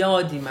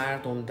زیادی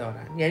مردم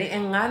دارن، یعنی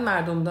انقدر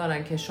مردم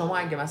دارن که شما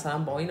اگه مثلا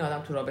با این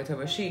آدم تو رابطه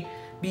باشی،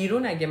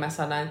 بیرون اگه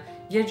مثلا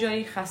یه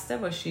جایی خسته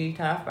باشی،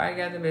 طرف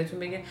برگرده بهتون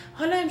بگه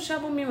حالا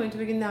امشبو میمونی، تو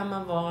بگی نه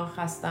من واقعا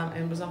خستم،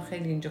 امروزم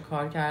خیلی اینجا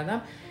کار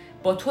کردم،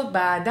 با تو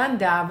بعدن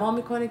دعوا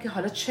میکنه که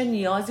حالا چه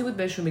نیازی بود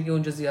بهشون بگی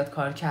اونجا زیاد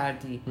کار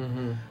کردی،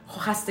 خب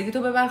خستگی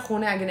تو ببر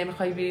خونه، اگه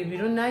نمیخوای بری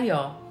بیرون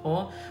نیا.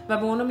 خب و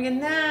به اونو میگه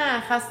نه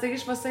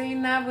خستگیش واسه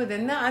این نبوده،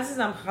 نه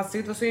عزیزم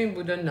خستگیت واسه این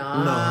بوده، نه.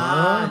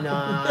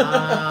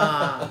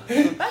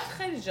 بعد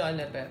خیلی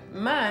جالبه،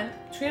 من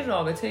توی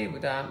رابطه‌ای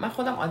بودم، من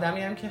خودم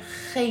آدمیم که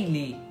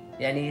خیلی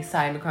یعنی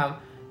سعی میکنم،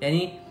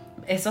 یعنی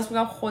احساس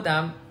میکنم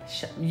خودم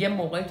یه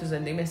موقعی تو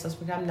زندگیم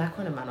احساس میکنم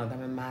نکنه من آدم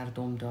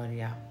مردم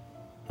داریم،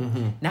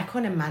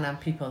 نکنه منم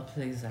people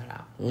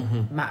pleaserم،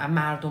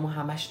 مردم رو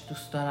همش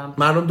دوست دارم،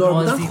 مردم دار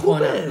بودن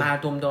خوبه،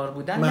 مردم دار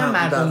بودن نه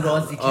مردم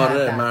راضی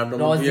کردن، مردم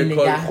راضی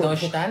نگه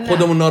داشتن،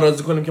 خودمون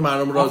ناراضی کنیم که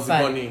مردم راضی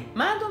کنیم.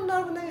 مردم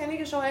دار بودن یعنی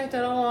که شما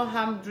احترام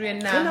هم روی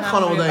نه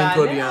هم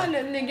روی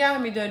بله نگه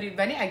میداری،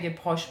 ولی اگه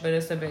پاش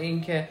برسه به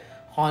این که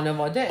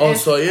خانواده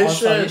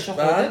آسایش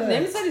خودت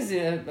نمیذاری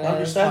زیر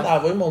بیشتر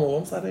دعوای مامان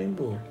بابام سر این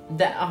بود.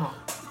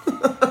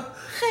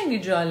 خیلی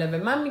جالبه.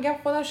 من میگم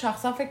خودم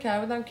شخصا فکر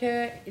کردم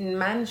که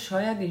من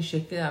شاید این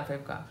شکلی دارم فکر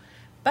کنم،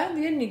 بعد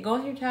یه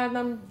نگاهی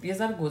کردم یه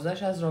ذره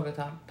گذشت از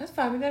رابطم، بعد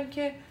فهمیدم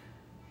که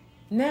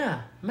نه،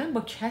 من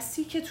با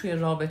کسی که توی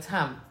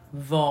رابطم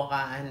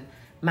واقعا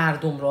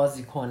مردم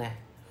راضی کنه،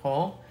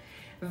 خب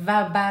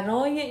و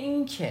برای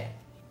این که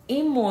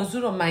این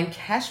موضوع رو من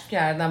کشف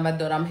کردم و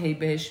دارم هی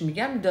بهش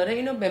میگم، داره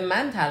اینو به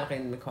من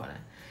تلقین میکنه،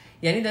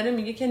 یعنی داره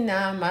میگه که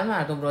نه من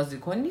مردم راضی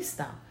کن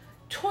نیستم،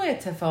 تو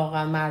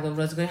اتفاقا مردم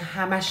راضی کنی،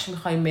 همش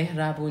میخوای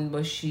مهربون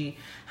باشی،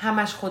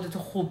 همش خودتو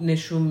خوب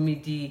نشون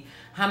میدی،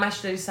 همش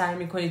داری سعی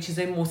میکنی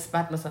چیزای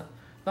مثبت مثلا.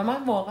 و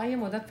من واقعا یه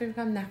مدت فکر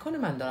میکنم نکنه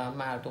من دارم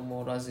مردم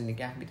رو راضی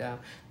نگه میدارم،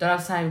 دارم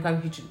سعی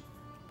میکنم هیچ.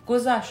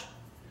 گذشت.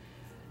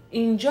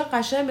 اینجا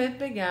قشنگ بهت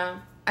بگم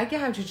اگه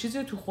همچین چیزی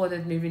رو تو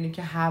خودت میبینی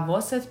که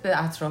حواست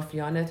به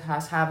اطرافیانت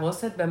هست،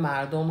 حواست به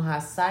مردم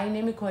هست، سعی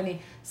نمیکنی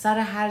سر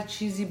هر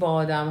چیزی با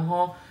آدم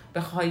ها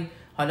بخوای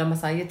حالا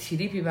مثلا یه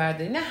تریپی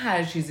برداری، نه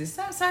هر چیزی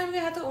سعی میکنی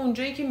حتی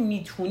اونجایی که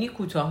میتونی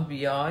کوتاه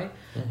بیای،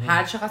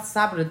 هر چقدر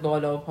صبرت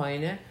بالا و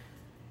پایینه.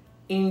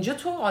 اینجا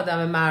تو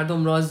آدم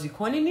مردم راضی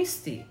کنی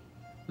نیستی،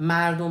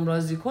 مردم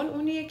راضی کن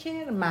اونیه که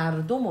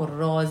مردم رو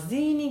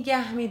راضی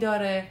نگه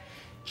میداره.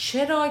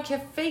 چرا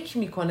که فکر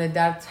میکنه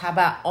در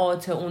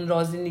تبعات اون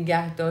راضی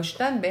نگه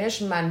داشتن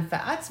بهش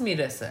منفعت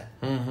میرسه.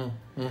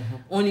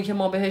 اونی که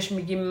ما بهش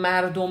میگیم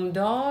مردم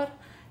دار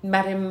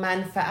برای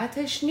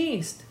منفعتش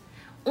نیست،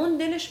 اون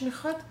دلش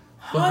میخواد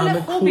حال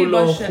خوبی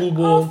باشه.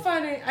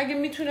 آفرین، اگه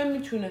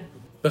میتونه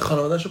به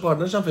خانواده‌اش و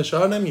پارتنرش هم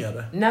فشار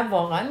نمیاره. نه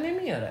واقعا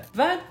نمیاره.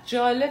 و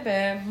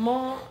جالبه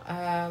ما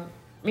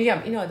میگم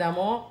این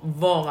آدما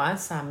واقعا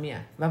سمی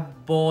هستن و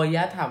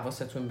باید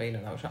حواستون به این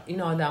آدم باشه.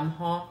 این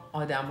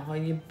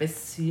آدم‌های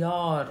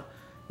بسیار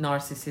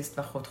نارسیسیست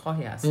و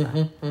خودخواهی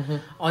هستن.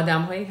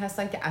 آدم‌هایی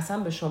هستن که اصلا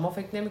به شما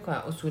فکر نمی‌کنن،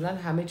 اصولا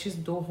همه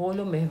چیز دو حول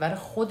و محور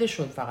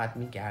خودشون فقط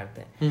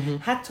میگرده.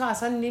 حتی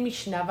اصلا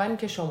نمیشنون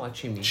که شما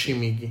چی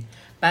میگی.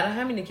 برای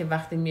همینه که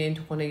وقتی میایین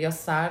تو خونه یا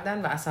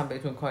سردن و اصلا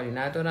بهتون کاری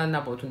ندارن، نه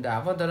باهاتون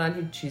دعوا دارن،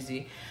 هیچ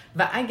چیزی.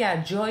 و اگر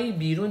جایی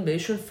بیرون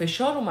بهشون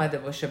فشار اومده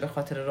باشه به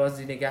خاطر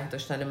راضی نگه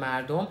داشتن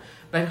مردم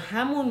و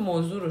همون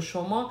موضوع رو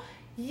شما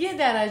یه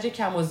درجه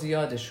کم و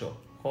زیادشو،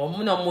 خب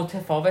اونا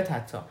متفاوت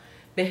حتی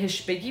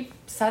بهش بگی،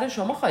 سر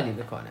شما خالی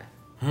میکنه.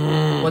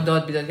 با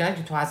داد بیداد کردن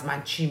که تو از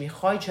من چی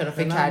میخوای، چرا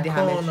فکر کردی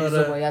همه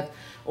چیزو باید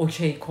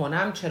اوکی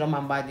کنم، چرا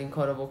من باید این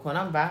کارو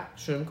بکنم، و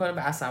شروع میکنه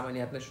به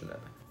عصبانیت نشون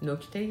دادن.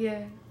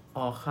 نکته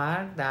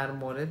آخر در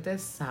مورد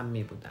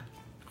سمی بودن.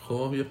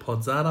 خب یه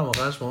پادزهر هم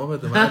آخرش شما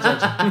بده مرجان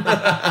جان.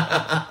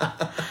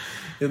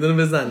 یه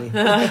دونه بزنی.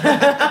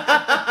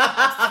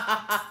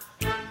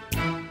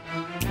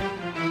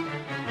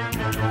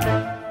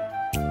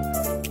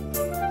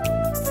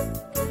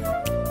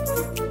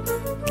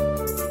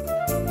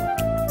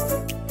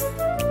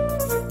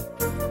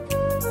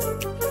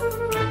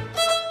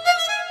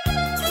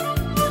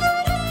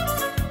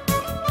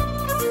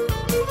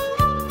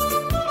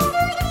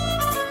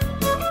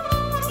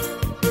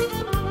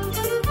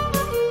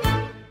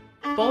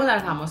 در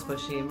تماس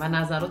باشیم و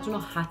نظراتتون رو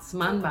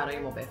حتما برای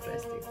ما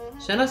بفرستید.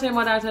 شناسه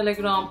ما در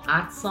تلگرام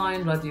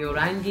 @رادیو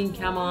رنگین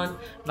کمان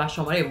و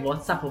شماره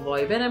واتساپ و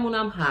وایبرمون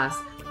هم هست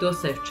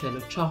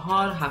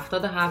 2044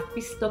 77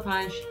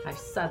 25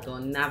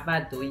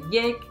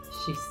 891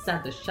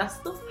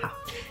 667.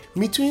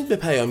 میتونید به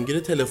پیامگیر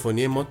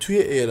تلفنی ما توی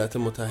ایالات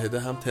متحده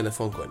هم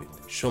تلفن کنید.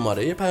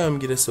 شماره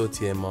پیامگیر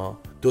صوتی ما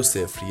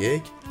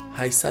 201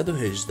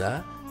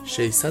 818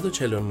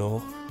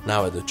 649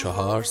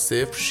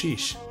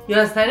 9406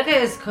 یا از طریق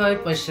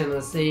اسکایپ با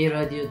شناسه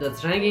رادیو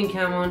رنگین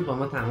کمان با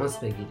ما تماس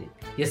بگیرید.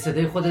 یا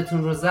صدای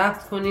خودتون رو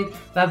ضبط کنید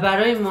و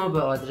برای ما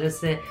به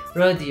آدرس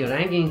رادیو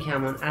رنگین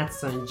کمان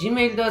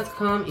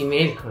 @gmail.com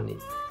ایمیل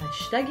کنید.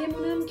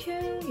 هشتگمون هم که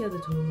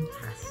یادتون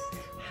هست،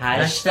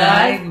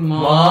 هشتگ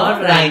ما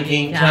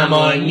رنگین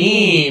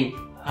کمانیم،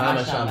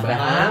 همش هم به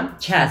هم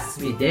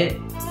چسبیده.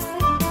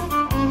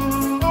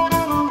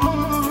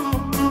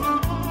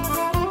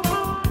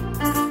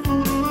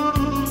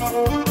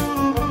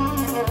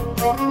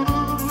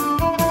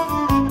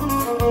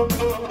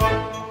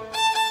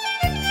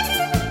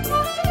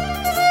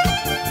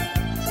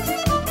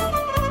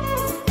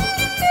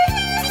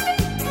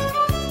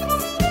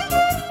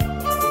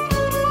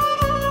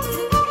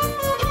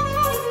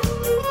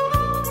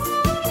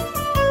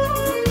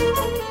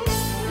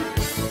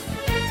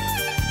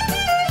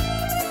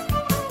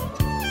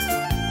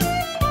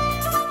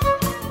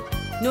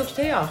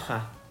 نکته آخر،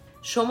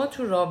 شما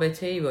تو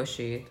رابطه ای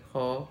باشید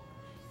خب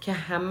که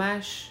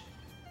همش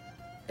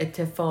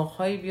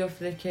اتفاقهایی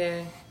بیفته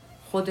که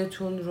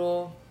خودتون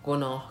رو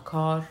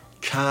گناهکار،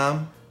 کم،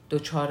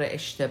 دچار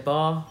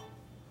اشتباه،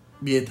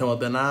 بی‌اعتماد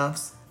به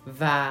نفس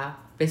و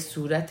به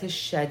صورت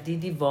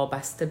شدیدی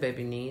وابسته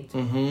ببینید.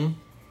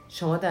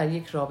 شما در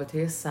یک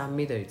رابطه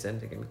سمی دارید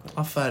زندگی میکنید.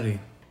 آفرین.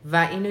 و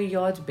اینو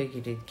یاد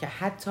بگیرید که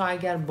حتی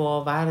اگر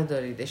باور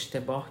دارید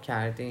اشتباه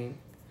کردین،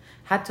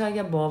 حتی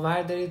اگر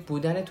باور دارید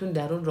بودنتون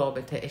در اون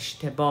رابطه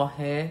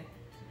اشتباهه،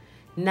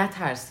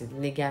 نترسید،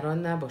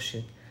 نگران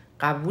نباشید،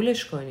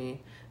 قبولش کنید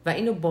و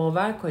اینو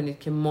باور کنید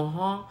که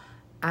ماها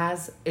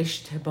از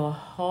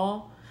اشتباه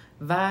ها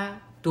و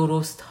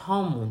درست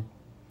هامون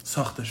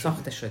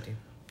ساخته شدیم.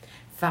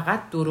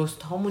 فقط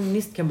درست هامون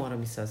نیست که ما رو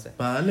میسازه.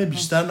 بله،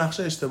 بیشتر نقش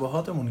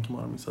اشتباهاتمونه که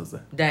ما رو میسازه.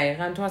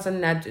 دقیقاً. تو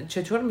اصلا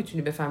چطور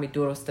میتونی بفهمی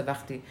درسته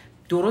وقتی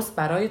درست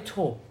برای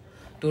تو،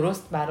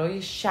 درست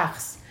برای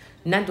شخص،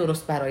 نه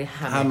درست برای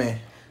همه.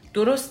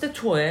 درست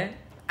توه.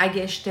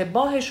 اگه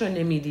اشتباهش رو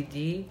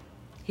نمیدیدی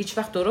هیچ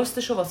وقت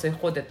درستش رو واسه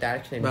خودت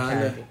درک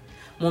نمی‌کردی.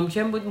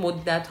 ممکن بود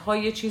مدت‌ها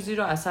یه چیزی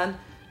رو اصلا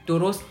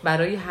درست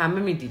برای همه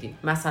میدیدی.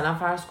 مثلا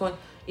فرض کن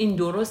این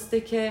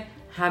درسته که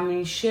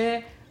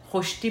همیشه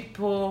خوشتیپ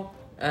و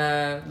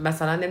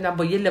مثلا نمیدونم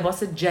با یه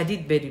لباس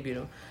جدید بری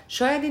بیرون.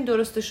 شاید این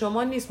درست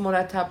شما نیست.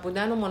 مرتب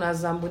بودن و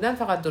منظم بودن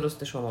فقط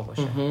درست شما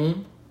باشه.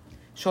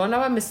 شما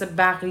نباید مثل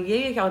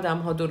بقیه که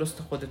آدم‌ها درست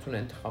خودتون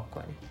انتخاب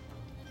کنی.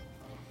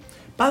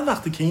 بعد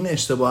وقتی که این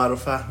اشتباه رو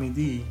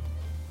فهمیدی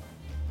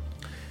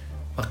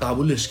و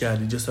قبولش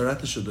کردی،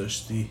 جسارتش رو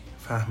داشتی،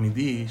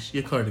 فهمیدیش،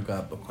 یه کار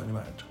دیگه بکنی.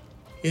 مرجان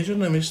یه جور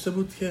نوشته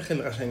بود که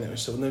خیلی قشنگ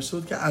نوشته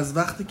بود که از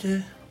وقتی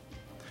که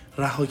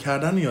رها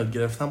کردن رو یاد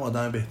گرفتم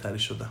آدم بهتری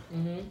شدم.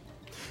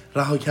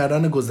 رها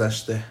کردن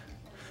گذشته،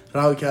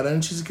 رها کردن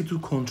چیزی که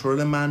تو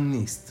کنترل من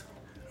نیست،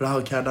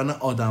 رها کردن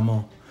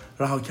آدما،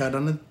 رها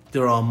کردن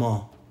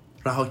دراما،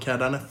 رها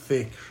کردن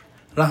فکر،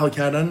 رها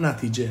کردن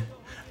نتیجه.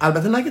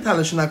 البته نه که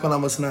تلاش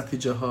نکنم واسه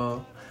نتیجه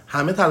ها،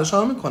 همه تلاش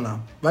ها میکنم،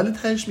 ولی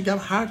تهش میگم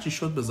هر چی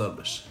شد بذار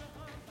بشه.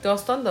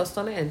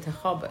 داستان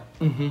انتخابه.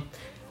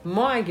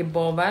 ما اگه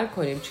باور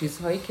کنیم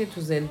چیزهایی که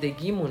تو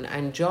زندگیمون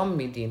انجام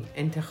میدیم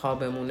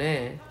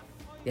انتخابمونه،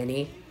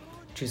 یعنی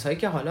چیزهایی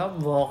که حالا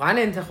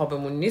واقعا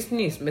انتخابمون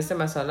نیست،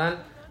 مثلا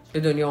به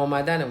دنیا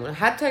آمدنمون،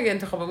 حتی اگه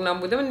انتخابمون هم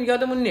بوده من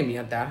یادمون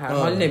نمیاد، در هر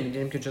حال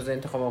نمیدونیم که جز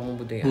انتخابمون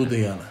بوده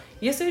یا نه.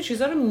 یه سری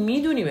چیزا رو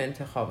میدونیم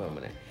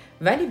انتخابمونه،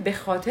 ولی به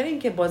خاطر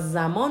اینکه با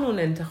زمان اون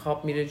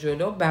انتخاب میره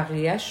جلو،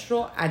 بقیهش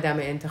رو عدم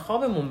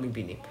انتخابمون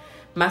میبینیم.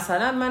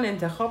 مثلا من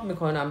انتخاب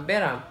میکنم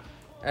برم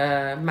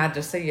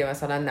مدرسه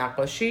مثلا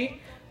نقاشی،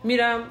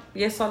 میرم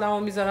یه سالمو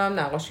میذارم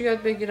نقاشی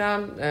یاد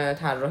بگیرم،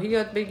 طراحی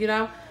یاد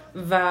بگیرم،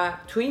 و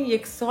تو این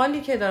یک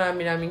سالی که دارم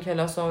میرم این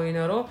کلاس‌ها و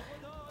اینا رو،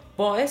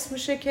 باعث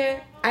میشه که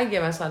اگه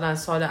مثلا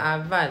سال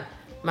اول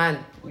من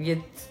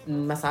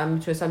مثلا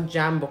میتونستم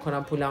جمع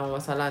بکنم پولمو،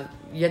 مثلا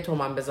 1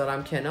 تومن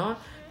بذارم کنار،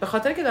 به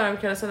خاطر که دارم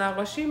کلاس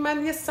نقاشی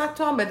من یه 100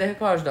 تومن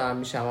بدهکار دارم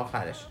میشم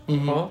آخرش.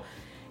 خب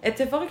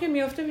اتفاقی که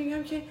میفته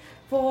میگم که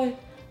وای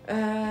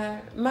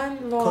من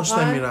واقعا کاش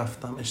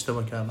نمیرفتم،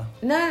 اشتباه کردم.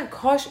 نه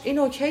کاش این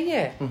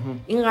اوکیه،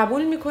 این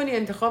قبول میکنی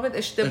انتخابت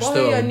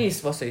اشتباهه یا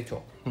نیست واسه تو.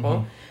 خب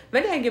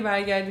ولی اگه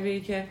برگردی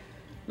بگی که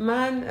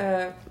من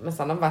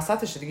مثلا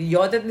وسطش دیگه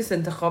یادت نیست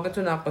انتخابت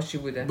تو نقاشی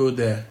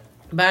بوده،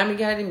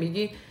 برمیگردی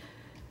میگی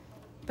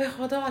به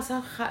خدا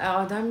اصلا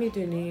آدم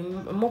میدونیم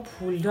ما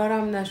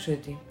پولدارم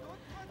نشدیم،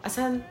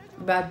 اصلا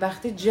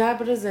بدبختی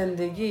جبر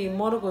زندگی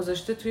ما رو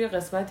گذاشته توی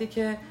قسمتی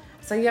که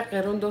اصلا 1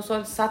 قرون 2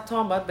 سال 100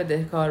 تومن باید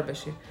بدهکار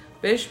بشی.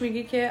 بهش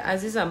میگی که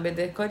عزیزم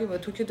بدهکاری با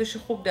تو که داشتی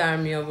خوب در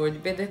می آوردی،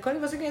 بدهکاری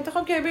واسه که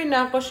انتخاب کردی بری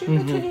نقاشی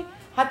بتونی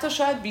حتی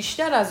شاید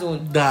بیشتر از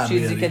اون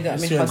چیزی که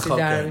می‌خواستی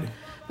در بیاری.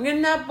 میگه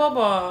نه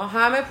بابا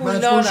همه پول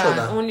دارن،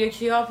 اون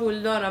یکی ها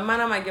پول دارن،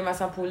 منم اگه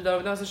مثلا پول دار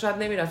بودم مثلا شاید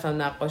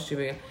نمیرفتم نقاشی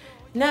بگم.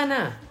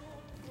 نه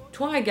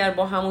تو اگر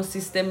با همون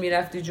سیستم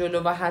میرفتی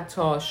جلو و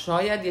حتی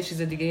شاید یه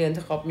چیز دیگه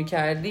انتخاب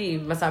میکردی،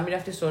 مثلا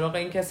میرفتی سراغ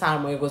این که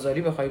سرمایه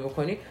گذاری بخوای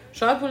بکنی،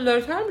 شاید پول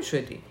دارتر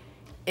میشدی.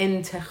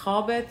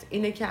 انتخابت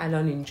اینه که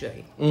الان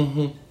اینجایی.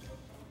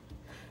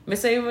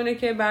 مثل اینونه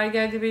که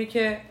برگردی بگی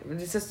که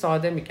لیست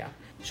ساده میگم،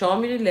 شما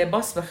میری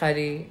لباس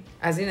بخری،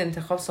 از این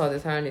انتخاب ساده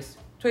تر نیست.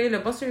 تو یه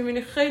لباسی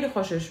میبینی خیلی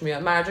خوشش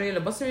میاد، مرجان یه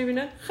لباسی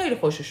میبینه خیلی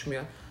خوشش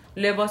میاد،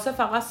 لباسه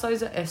فقط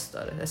سایز اس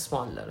داره،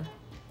 اسمال داره.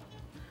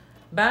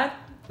 بعد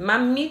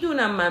من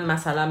میدونم من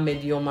مثلا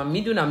مدیومم،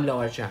 میدونم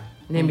لارجم،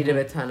 نمیره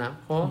به تنم.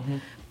 خب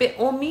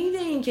به امید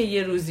اینکه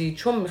یه روزی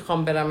چون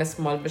میخوام برم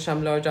اسمال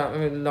بشم،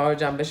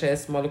 لارجم بشه،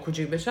 اسمال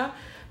کوچیک بشم،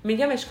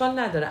 میگم اشکال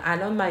نداره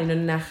الان من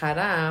اینو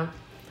نخرم،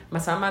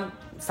 مثلا من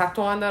 100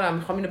 تومن دارم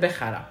میخوام اینو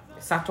بخرم،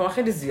 100 تومن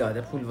خیلی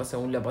زیاده پول واسه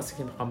اون لباسی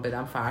که میخوام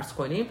بدم فرض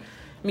کنیم،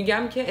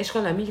 میگم که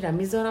اشکال نمیگیرم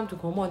میذارم تو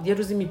کمد، یه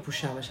روزی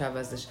میپوشمش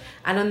عوضش،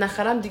 الان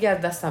نخرم دیگه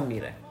از دستم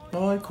میره.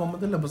 آی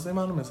کمد لباسای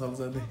منو مثال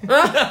زدی.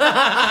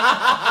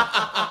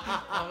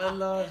 همه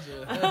لارجه.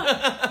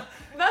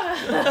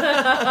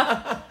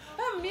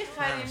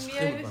 میخریم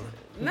میاریم.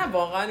 نه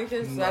واقعا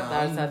که 100%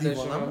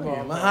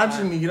 شما من هر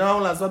چی میگیرم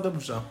همون لحظه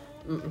بپوشم.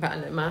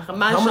 بله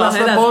من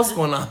شاهد باز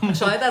کنم.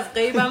 شاید از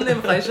غیبم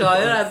نمیخوای،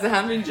 شاید از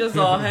همینجا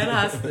ظاهر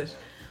هستش.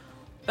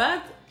 بعد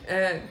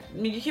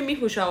میگی که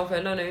میپوشم و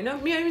فلان و اینا،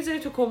 میای میذاری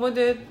تو کمد،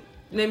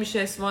 نمیشه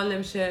اسمال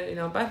نمیشه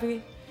اینا، بعد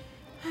میگی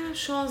من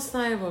شانس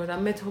نیاوردم،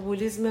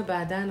 متابولیسم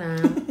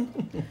بدنم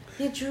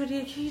یه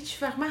جوریه که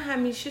هیچ وقت، من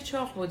همیشه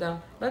چاق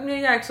بودم. بعد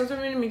میای عکساتو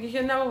میبینی میگی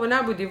که نه بابا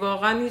نبودی،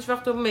 واقعا هیچ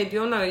وقت تو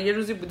مدیوم نه، یه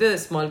روزی بوده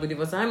اسمال بودی،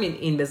 واسه همین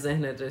این به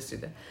ذهنت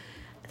رسیده.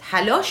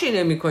 تلاشی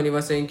نمی‌کنی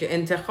واسه اینکه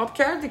انتخاب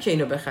کردی که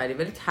اینو بخری،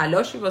 ولی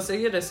تلاشی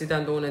واسه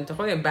رسیدن به اون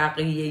انتخاب.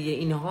 بقیه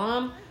اینها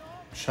هم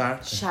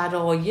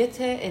شرایط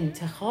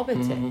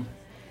انتخابته.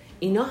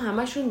 اینا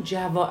همشون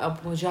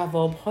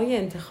جواب‌های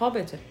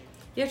انتخابته.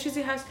 یه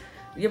چیزی هست،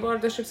 یه بار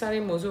داشتیم سر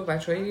این موضوع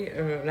بچه‌های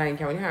رنگ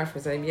کمانی حرف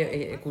می‌زدیم،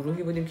 یه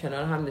گروهی بودیم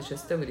کنار هم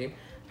نشسته بودیم،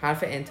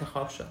 حرف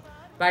انتخاب شد.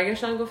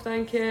 برگشتن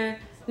گفتن که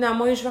نه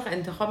ما هیچ وقت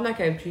انتخاب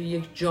نکردیم توی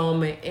یک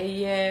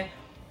جامعه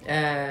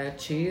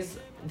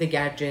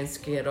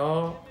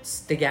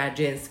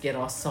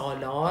دگرجنسگرا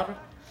سالار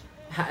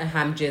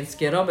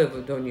همجنسگرا به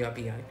دنیا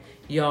بیایم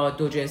یا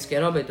دو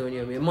جنسگرا به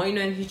دنیا بیایم. ما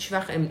اینو هیچ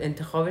وقت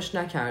انتخابش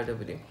نکرده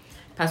بودیم.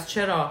 پس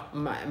چرا؟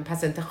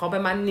 پس انتخاب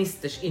من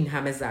نیستش این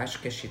همه زجر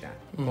کشیدن.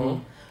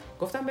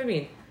 گفتم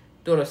ببین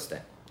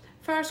درسته،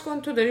 فرض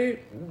کن تو داری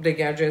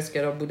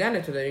دگرجنسگرا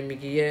بودن، تو داری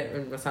میگی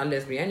مثلا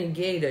لزبیانی،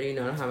 گی داری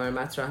اینا رو همه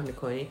مطرح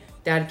میکنی،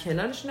 در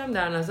کنارش هم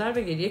در نظر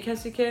بگیر یه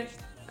کسی که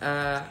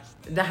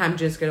ده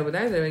همجنسگرا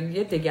بودن داره،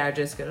 یه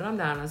دگرجنسگرا هم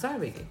در نظر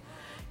بگیر.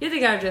 یه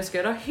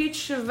دگرجنسگرا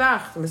هیچ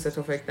وقت مثل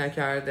تو فکر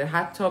نکرده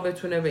حتی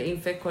بتونه به این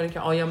فکر کنه که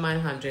آیا من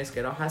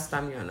همجنسگرا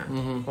هستم یا نه.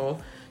 خب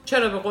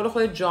چرا؟ به قول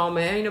خود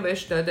جامعه اینو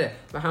بهش داده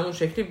و همون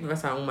شکلی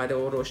مثلا اومده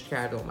و رشد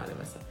کرده اومده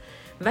مثلا.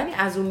 ولی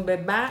از اون به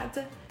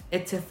بعد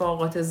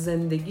اتفاقات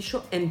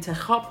زندگیشو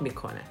انتخاب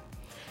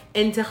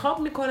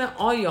میکنه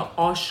آیا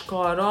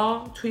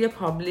آشکارا توی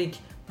پابلیک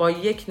با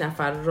یک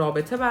نفر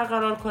رابطه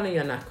برقرار کنه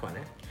یا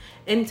نکنه.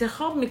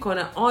 انتخاب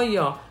میکنه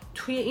آیا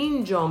توی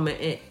این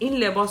جامعه این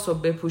لباس رو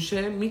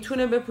بپوشه،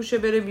 میتونه بپوشه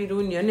بره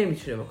بیرون یا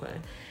نمیتونه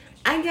بکنه.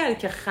 اگر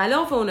که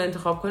خلاف اون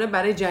انتخاب کنه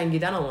برای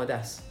جنگیدن آماده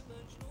است.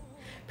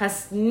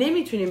 پس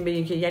نمیتونیم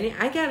بگیم که یعنی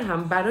اگر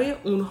هم برای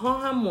اونها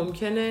هم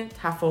ممکنه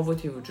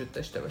تفاوتی وجود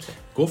داشته باشه.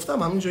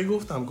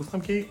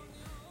 گفتم که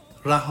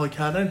رها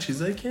کردن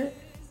چیزایی که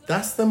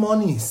دست ما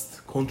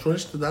نیست،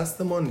 کنترلش تو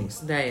دست ما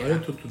نیست. آیا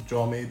تو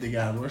جامعه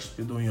دگرگونش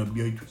به دنیا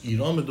بیای، تو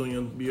ایران به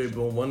دنیا بیای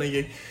به عنوان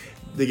یک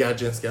دگر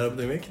جنسگرا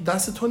به دنیا که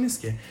دست تو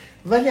نیست که،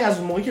 ولی از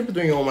اون موقعی که به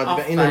دنیا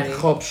اومدی و این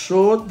انتخاب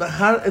شد و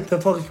هر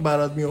اتفاقی که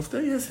برات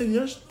میفته یه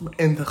سریاش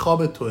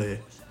انتخاب توئه.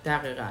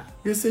 دقیقاً.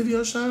 یه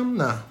سریاش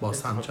هم نه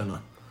باز همچنان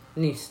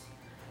نیست.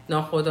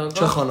 ناخودآگاه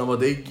چه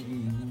خانواده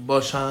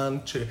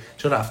باشن،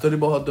 چه رفتاری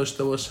باهات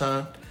داشته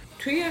باشن.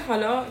 توی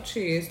حالا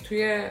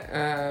توی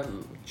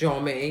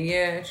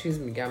جامعه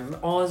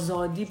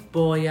آزادی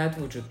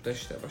باید وجود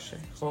داشته باشه.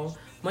 خب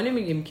ما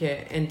نمیگیم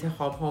که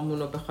انتخاب هامون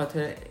رو به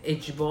خاطر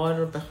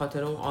اجبار، به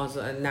خاطر اون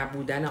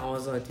نبودن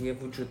آزادی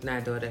وجود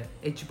نداره.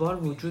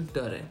 اجبار وجود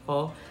داره.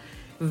 خب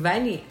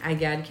ولی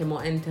اگر که ما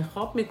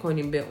انتخاب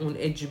میکنیم به اون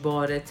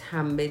اجبار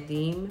تن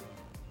بدیم،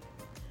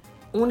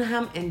 اون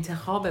هم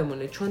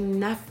انتخابمونه،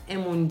 چون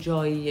نفعمون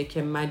جاییه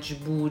که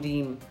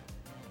مجبوریم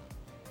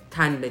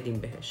تن بدیم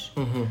بهش.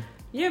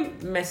 یه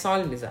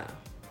مثال میزنم.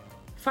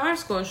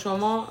 فرض کن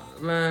شما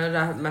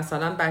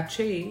مثلا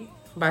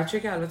بچه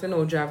که البته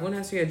نوجوان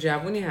هستی یا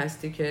جوونی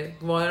هستی که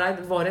باید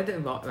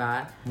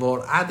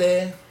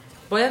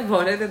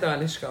وارد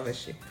دانشگاه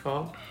بشی.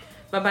 خب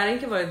و برای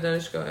اینکه وارد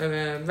دانشگاه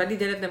ولی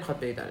دلت نمیخواد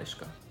بری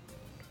دانشگاه،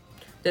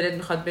 دلت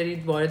میخواد بری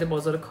وارد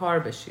بازار کار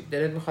بشی،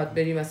 دلت میخواد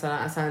بری مثلا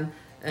اصلا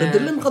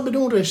دلت نمیخواد بری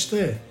اون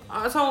رشته،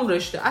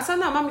 اصلا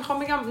نه، من میخوام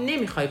بگم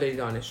نمیخوای بری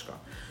دانشگاه،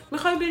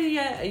 میخوای بری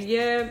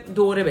یه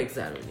دوره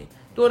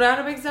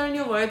بگذرونی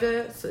و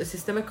وارد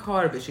سیستم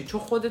کار بشی،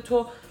 چون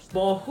خودتو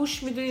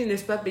باهوش میدونی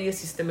نسبت به یه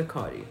سیستم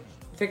کاری،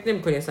 فکر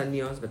نمی‌کنی اصلا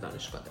نیاز به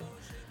دانشگاه داری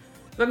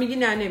و میگی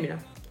نه نمیرم.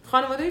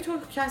 خانواده‌ای تو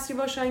کسی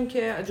باشن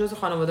که جزء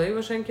خانواده‌ای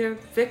باشن که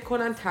فکر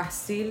کنن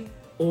تحصیل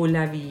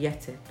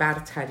اولویته،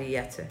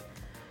 برتریته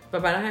و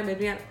برای همین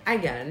میگن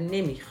اگر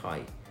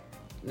نمیخوای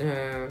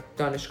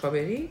دانشگاه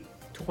بری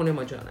تو خونه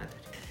ما جا نداری.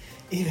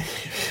 این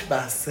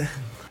بحث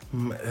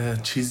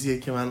چیزیه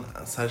که من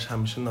سرش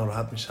همیشه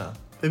ناراحت میشم.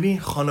 ببین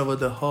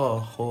خانواده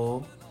ها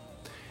خب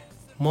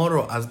ما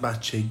رو از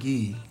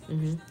بچگی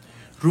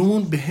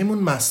رومون به همون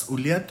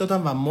مسئولیت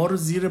دادن و ما رو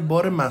زیر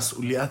بار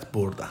مسئولیت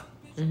بردن.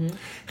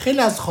 خیلی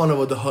از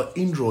خانواده ها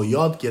این رو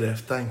یاد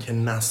گرفتن که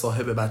نه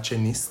صاحب بچه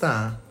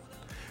نیستن،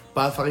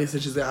 بعد فقط یه سه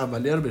چیز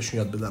اولیه رو بهشون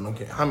یاد بدن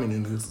که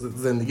همین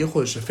زندگی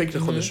خودشه، فکر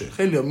خودشه.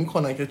 خیلی ها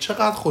میکنن که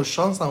چقدر خوش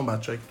شانس هم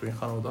بچه‌ای که تو این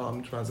خانواده ها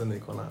میتونن زندگی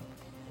کنن،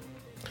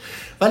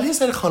 ولی یه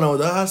سری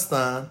خانواده ها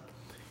هستن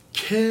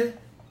که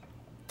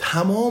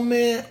تمام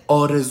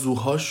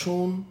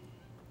آرزوهاشون،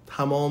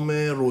 تمام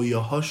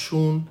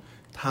رویاهاشون،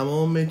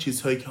 تمام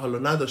چیزهایی که حالا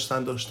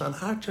نداشتن داشتن،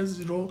 هر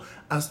چیزی رو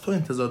از تو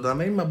انتظار دارن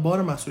و این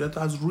بار مسئولیت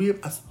رو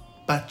از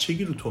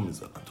بچگی رو تو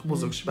میذارن. تو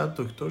بزرگشی بعد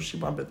دکتر شی،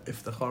 باید بهت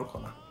افتخار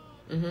کنن.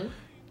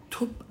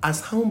 تو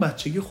از همون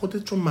بچگی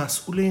خودت رو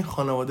مسئول این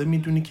خانواده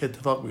میدونی که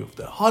اتفاق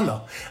بیفته.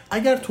 حالا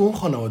اگر تو اون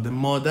خانواده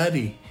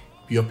مادری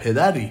یا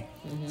پدری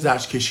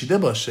زرج کشیده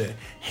باشه،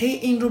 هی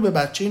این رو به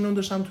بچه، اینو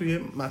داشتم توی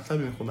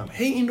مطلبی میخوندم،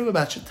 هی این رو به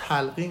بچه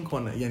تلقین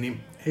کنه، یعنی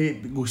هی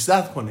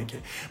گوشزد کنه که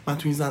من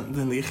توی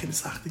زندگی خیلی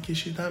سختی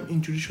کشیدم،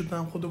 اینجوری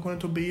شدم، خدا کنه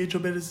تو به یه جا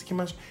برسی که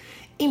من،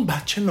 این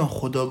بچه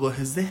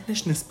ناخودآگاه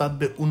ذهنش نسبت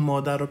به اون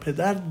مادر و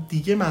پدر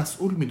دیگه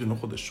مسئول میدونه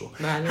خودش رو.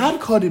 هر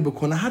کاری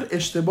بکنه، هر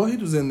اشتباهی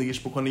تو زندگیش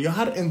بکنه یا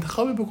هر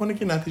انتخابی بکنه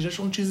که نتیجهش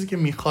اون چیزی که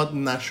میخواد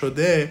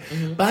نشده،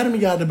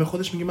 برمیگرده به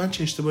خودش میگه من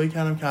چه اشتباهی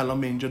کردم که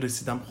الان به اینجا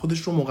رسیدم.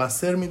 خودش رو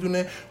مقصر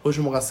میدونه، خودش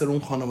رو مقصر اون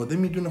خانواده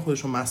میدونه،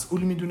 خودش رو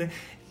مسئول میدونه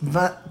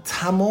و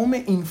تمام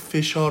این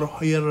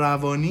فشارهای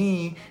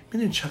روانی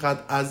میدونی چقدر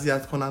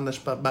اذیت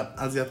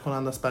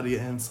کننده است برای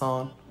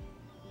انسان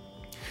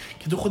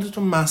که تو خودت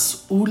رو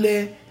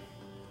مسئول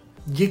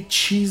یک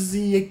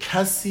چیزی، یک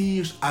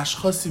کسی،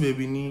 اشخاصی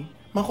ببینی.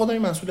 من خودم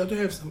این مسئولیت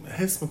رو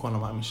حس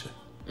میکنم همیشه.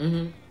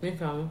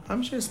 میفهمم.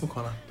 همیشه حس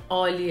میکنم.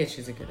 عالیه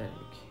چیزی که داری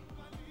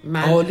میگی.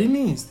 عالی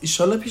نیست.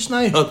 ایشالله پیش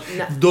نیاد.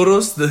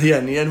 درسته،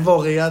 یعنی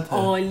واقعیت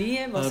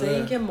عالیه واسه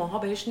اینکه ماها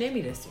بهش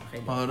نمیرسیم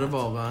خیلی. آره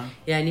واقعا.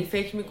 یعنی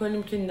فکر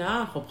میکنیم که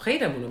نه خب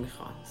خیرمون رو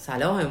میخوان،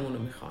 صلاحمون رو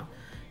میخوان.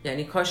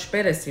 یعنی کاش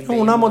برسیم به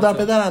اونا مادر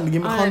پدرن دیگه،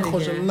 میخوان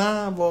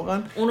نه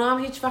واقعا اونا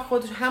هم هیچ وقت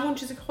خودش همون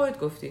چیزی که خودت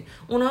گفتی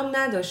اونا هم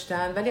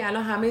نداشتن، ولی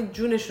الان همه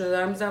جونشون رو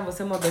دارن میذارن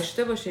واسه ما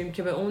داشته باشیم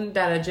که به اون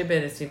درجه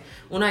برسیم.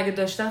 اونا اگه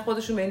داشتن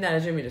خودشون به این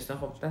درجه میرسن.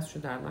 خب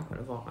دستشون درد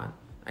نکنه واقعا،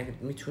 اگه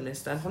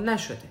میتونستن خب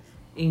نشده.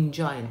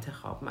 اینجا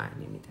انتخاب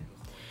معنی میده.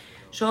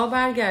 شما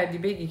برگردی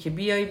بگی که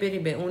بیایی بری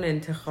به اون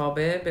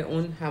انتخابه، به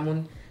اون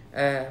همون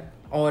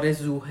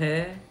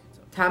آرزوه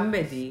تن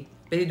بدی،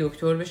 بری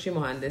دکتر بشی،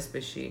 مهندس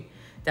بشی،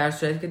 در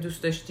صورتی که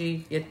دوست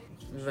داشتی یه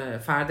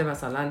فرد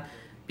مثلا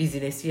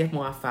بیزینسی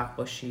موفق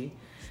باشی،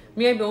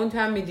 میای به اون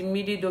تم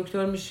میری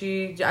دکتر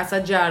میشی، اصلا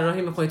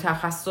جراحی میکنی،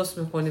 تخصص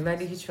میکنی،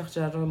 ولی هیچ وقت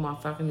جراح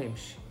موفقی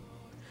نمیشی.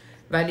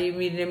 ولی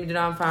میری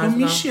نمیدونم فرض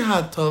میشی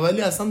حتی،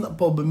 ولی اصلا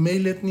با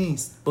میلت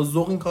نیست، با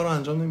ذوق این کارو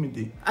انجام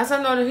نمیدی.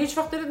 اصلا هیچ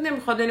وقت دلت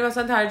نمیخواد، یعنی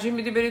مثلا ترجیح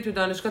میدی بری تو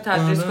دانشگاه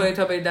تدریس کنی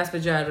تا بری دست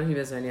به جراحی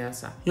بزنی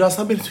اصلا. یا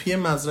اصلا بری توی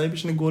مزرعه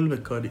بشینی گل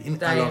بکاری.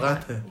 این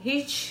علاقته.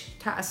 هیچ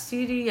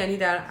تأثیری یعنی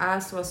در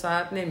اصل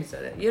واسط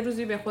نمیذاره. یه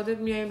روزی به خودت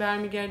میای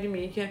برمیگردی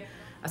میگی که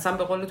اصلا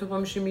به قول تو پا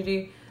میشی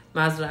میری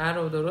مزرعه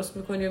رو درست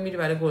میکنی و میری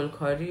برای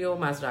گلکاری و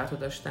مزرعه رو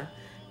داشتن.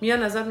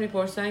 میان ازت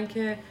میپرسن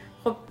که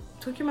خب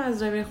تو که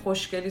مزرعه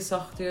خوشگلی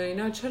ساختی و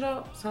اینا،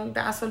 چرا مثلا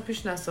 10 سال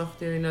پیش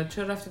نساختی و اینا،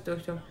 چرا رفتی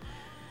دکتر؟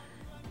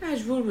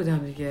 مجبور بودم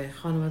دیگه،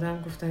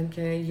 خانواده‌ام گفتن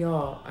که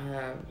یا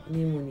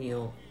میمونی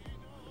و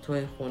تو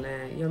این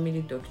خونه یا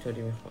میری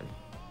دکتری میخونی.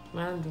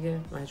 من دیگه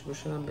مجبور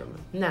شدم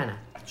بمونم. نه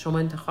شما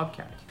انتخاب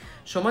کردی.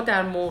 شما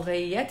در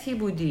موقعیتی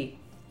بودی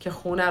که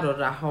خونه رو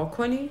رها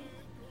کنی،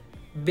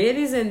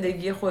 بری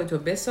زندگی خودتو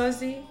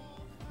بسازی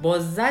با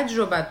زجر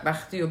و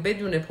بدبختی و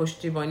بدون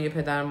پشتیبانی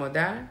پدر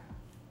مادر،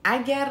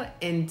 اگر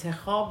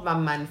انتخاب و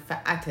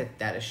منفعتت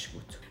درش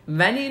بود.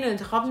 ولی اینو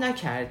انتخاب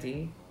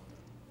نکردی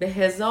به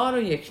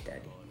 1001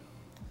 دلیل.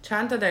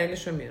 چند تا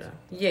دلیلشو میرم.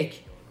 1.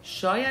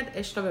 شاید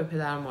عشق به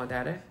پدر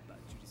مادره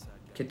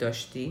که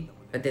داشتی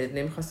و دلت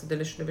نمیخواستی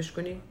دلشونو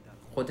بشکنی،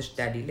 خودش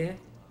دلیله،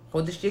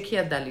 خودش یکی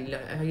از دلایل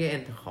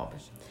انتخابه.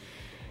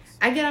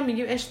 اگرم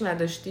میگیم عشق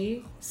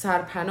نداشتی،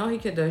 سرپناهی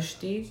که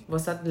داشتی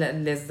واسه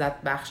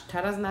لذت بخش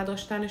تر از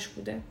نداشتنش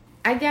بوده.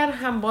 اگر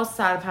هم با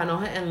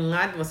سرپناه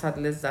انقدر واسه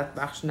لذت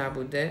بخش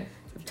نبوده،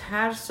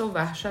 ترس و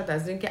وحشت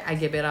از این که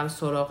اگه برم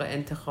سراغ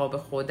انتخاب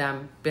خودم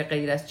به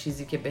غیر از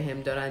چیزی که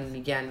بهم دارن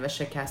میگن و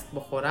شکست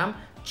بخورم،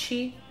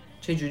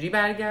 چجوری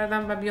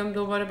برگردم و بیام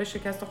دوباره به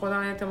شکست خودم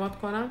اعتماد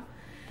کنم؟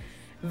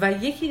 و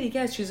یکی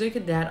دیگه از چیزایی که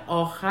در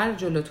آخر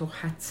جلو تو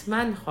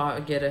حتما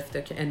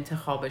گرفته که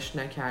انتخابش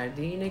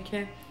نکردی اینه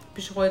که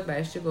پیش خودت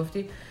بهشتی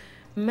گفتی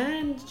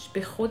من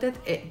به خودت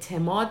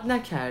اعتماد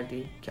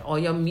نکردی که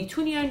آیا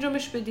میتونی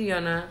انجامش بدی یا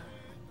نه،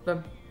 و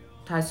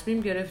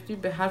تصمیم گرفتی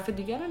به حرف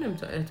دیگران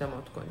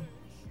اعتماد کنی.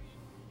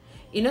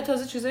 اینا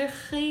تازه چیزای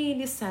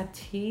خیلی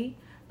سطحی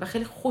و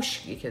خیلی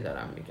خشکی که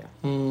دارم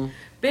میگم.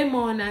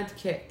 بماند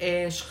که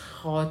عشق،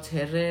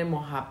 خاطره،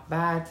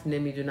 محبت،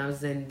 نمیدونم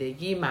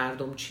زندگی،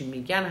 مردم چی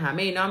میگن،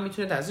 همه اینا هم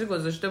میتونه تاثیر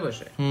گذاشته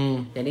باشه.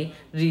 یعنی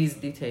ریز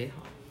دیتیل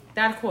ها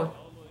در کل.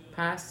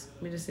 پس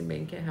میرسیم به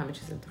این که همه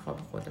چیز انتخاب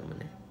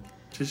خودمونه.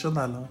 چی شد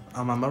الان؟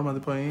 امنبر اومده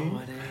پایین؟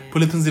 آره.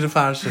 پولتون زیر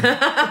فرشه.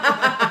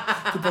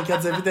 تو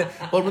پاکت زفیده.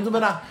 قربونتون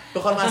برم.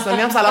 بخوام اصلا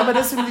هم سلام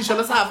برسونید ان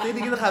شاءالله هفته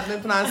دیگه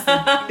خدمتتون هستیم.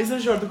 یه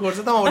سری شورت و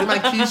کورست هم آوردیم من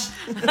کیش.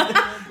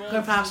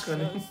 میخوایم پخش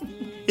کنیم.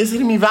 یه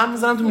سری میوه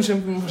میذارم تو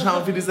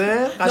میشم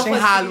فریزر، قشنگ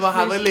حلوا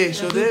هوا له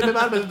شده،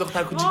 ببر بده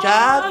دختر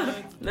کوچیکت.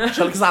 ان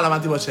شاءالله که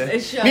سلامتی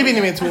باشه.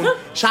 میبینیمتون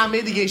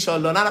شنبه دیگه ان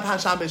شاءالله. نه پنج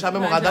شنبه، شب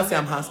مقدسی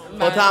هم هست.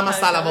 فاتحه هم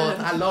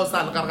صلوات. الله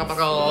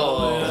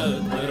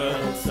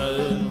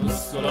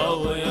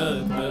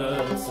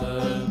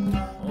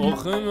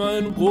آخه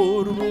من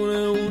قربون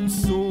اون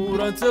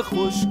صورت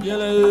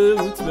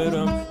خوشگلت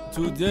برم،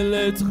 تو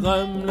دلت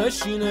غم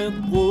نشینه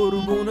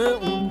قربون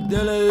اون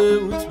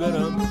دلت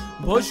برم.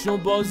 پاشو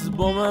باز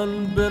با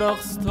من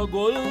برقص تا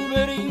گل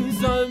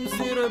بریزم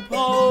زیر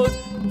پاد،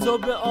 تا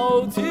به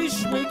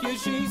آتیش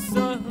بکشی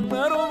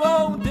صحنه رو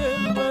با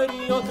دل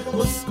بریاد.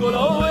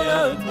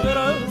 اسکلایت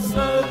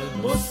برسم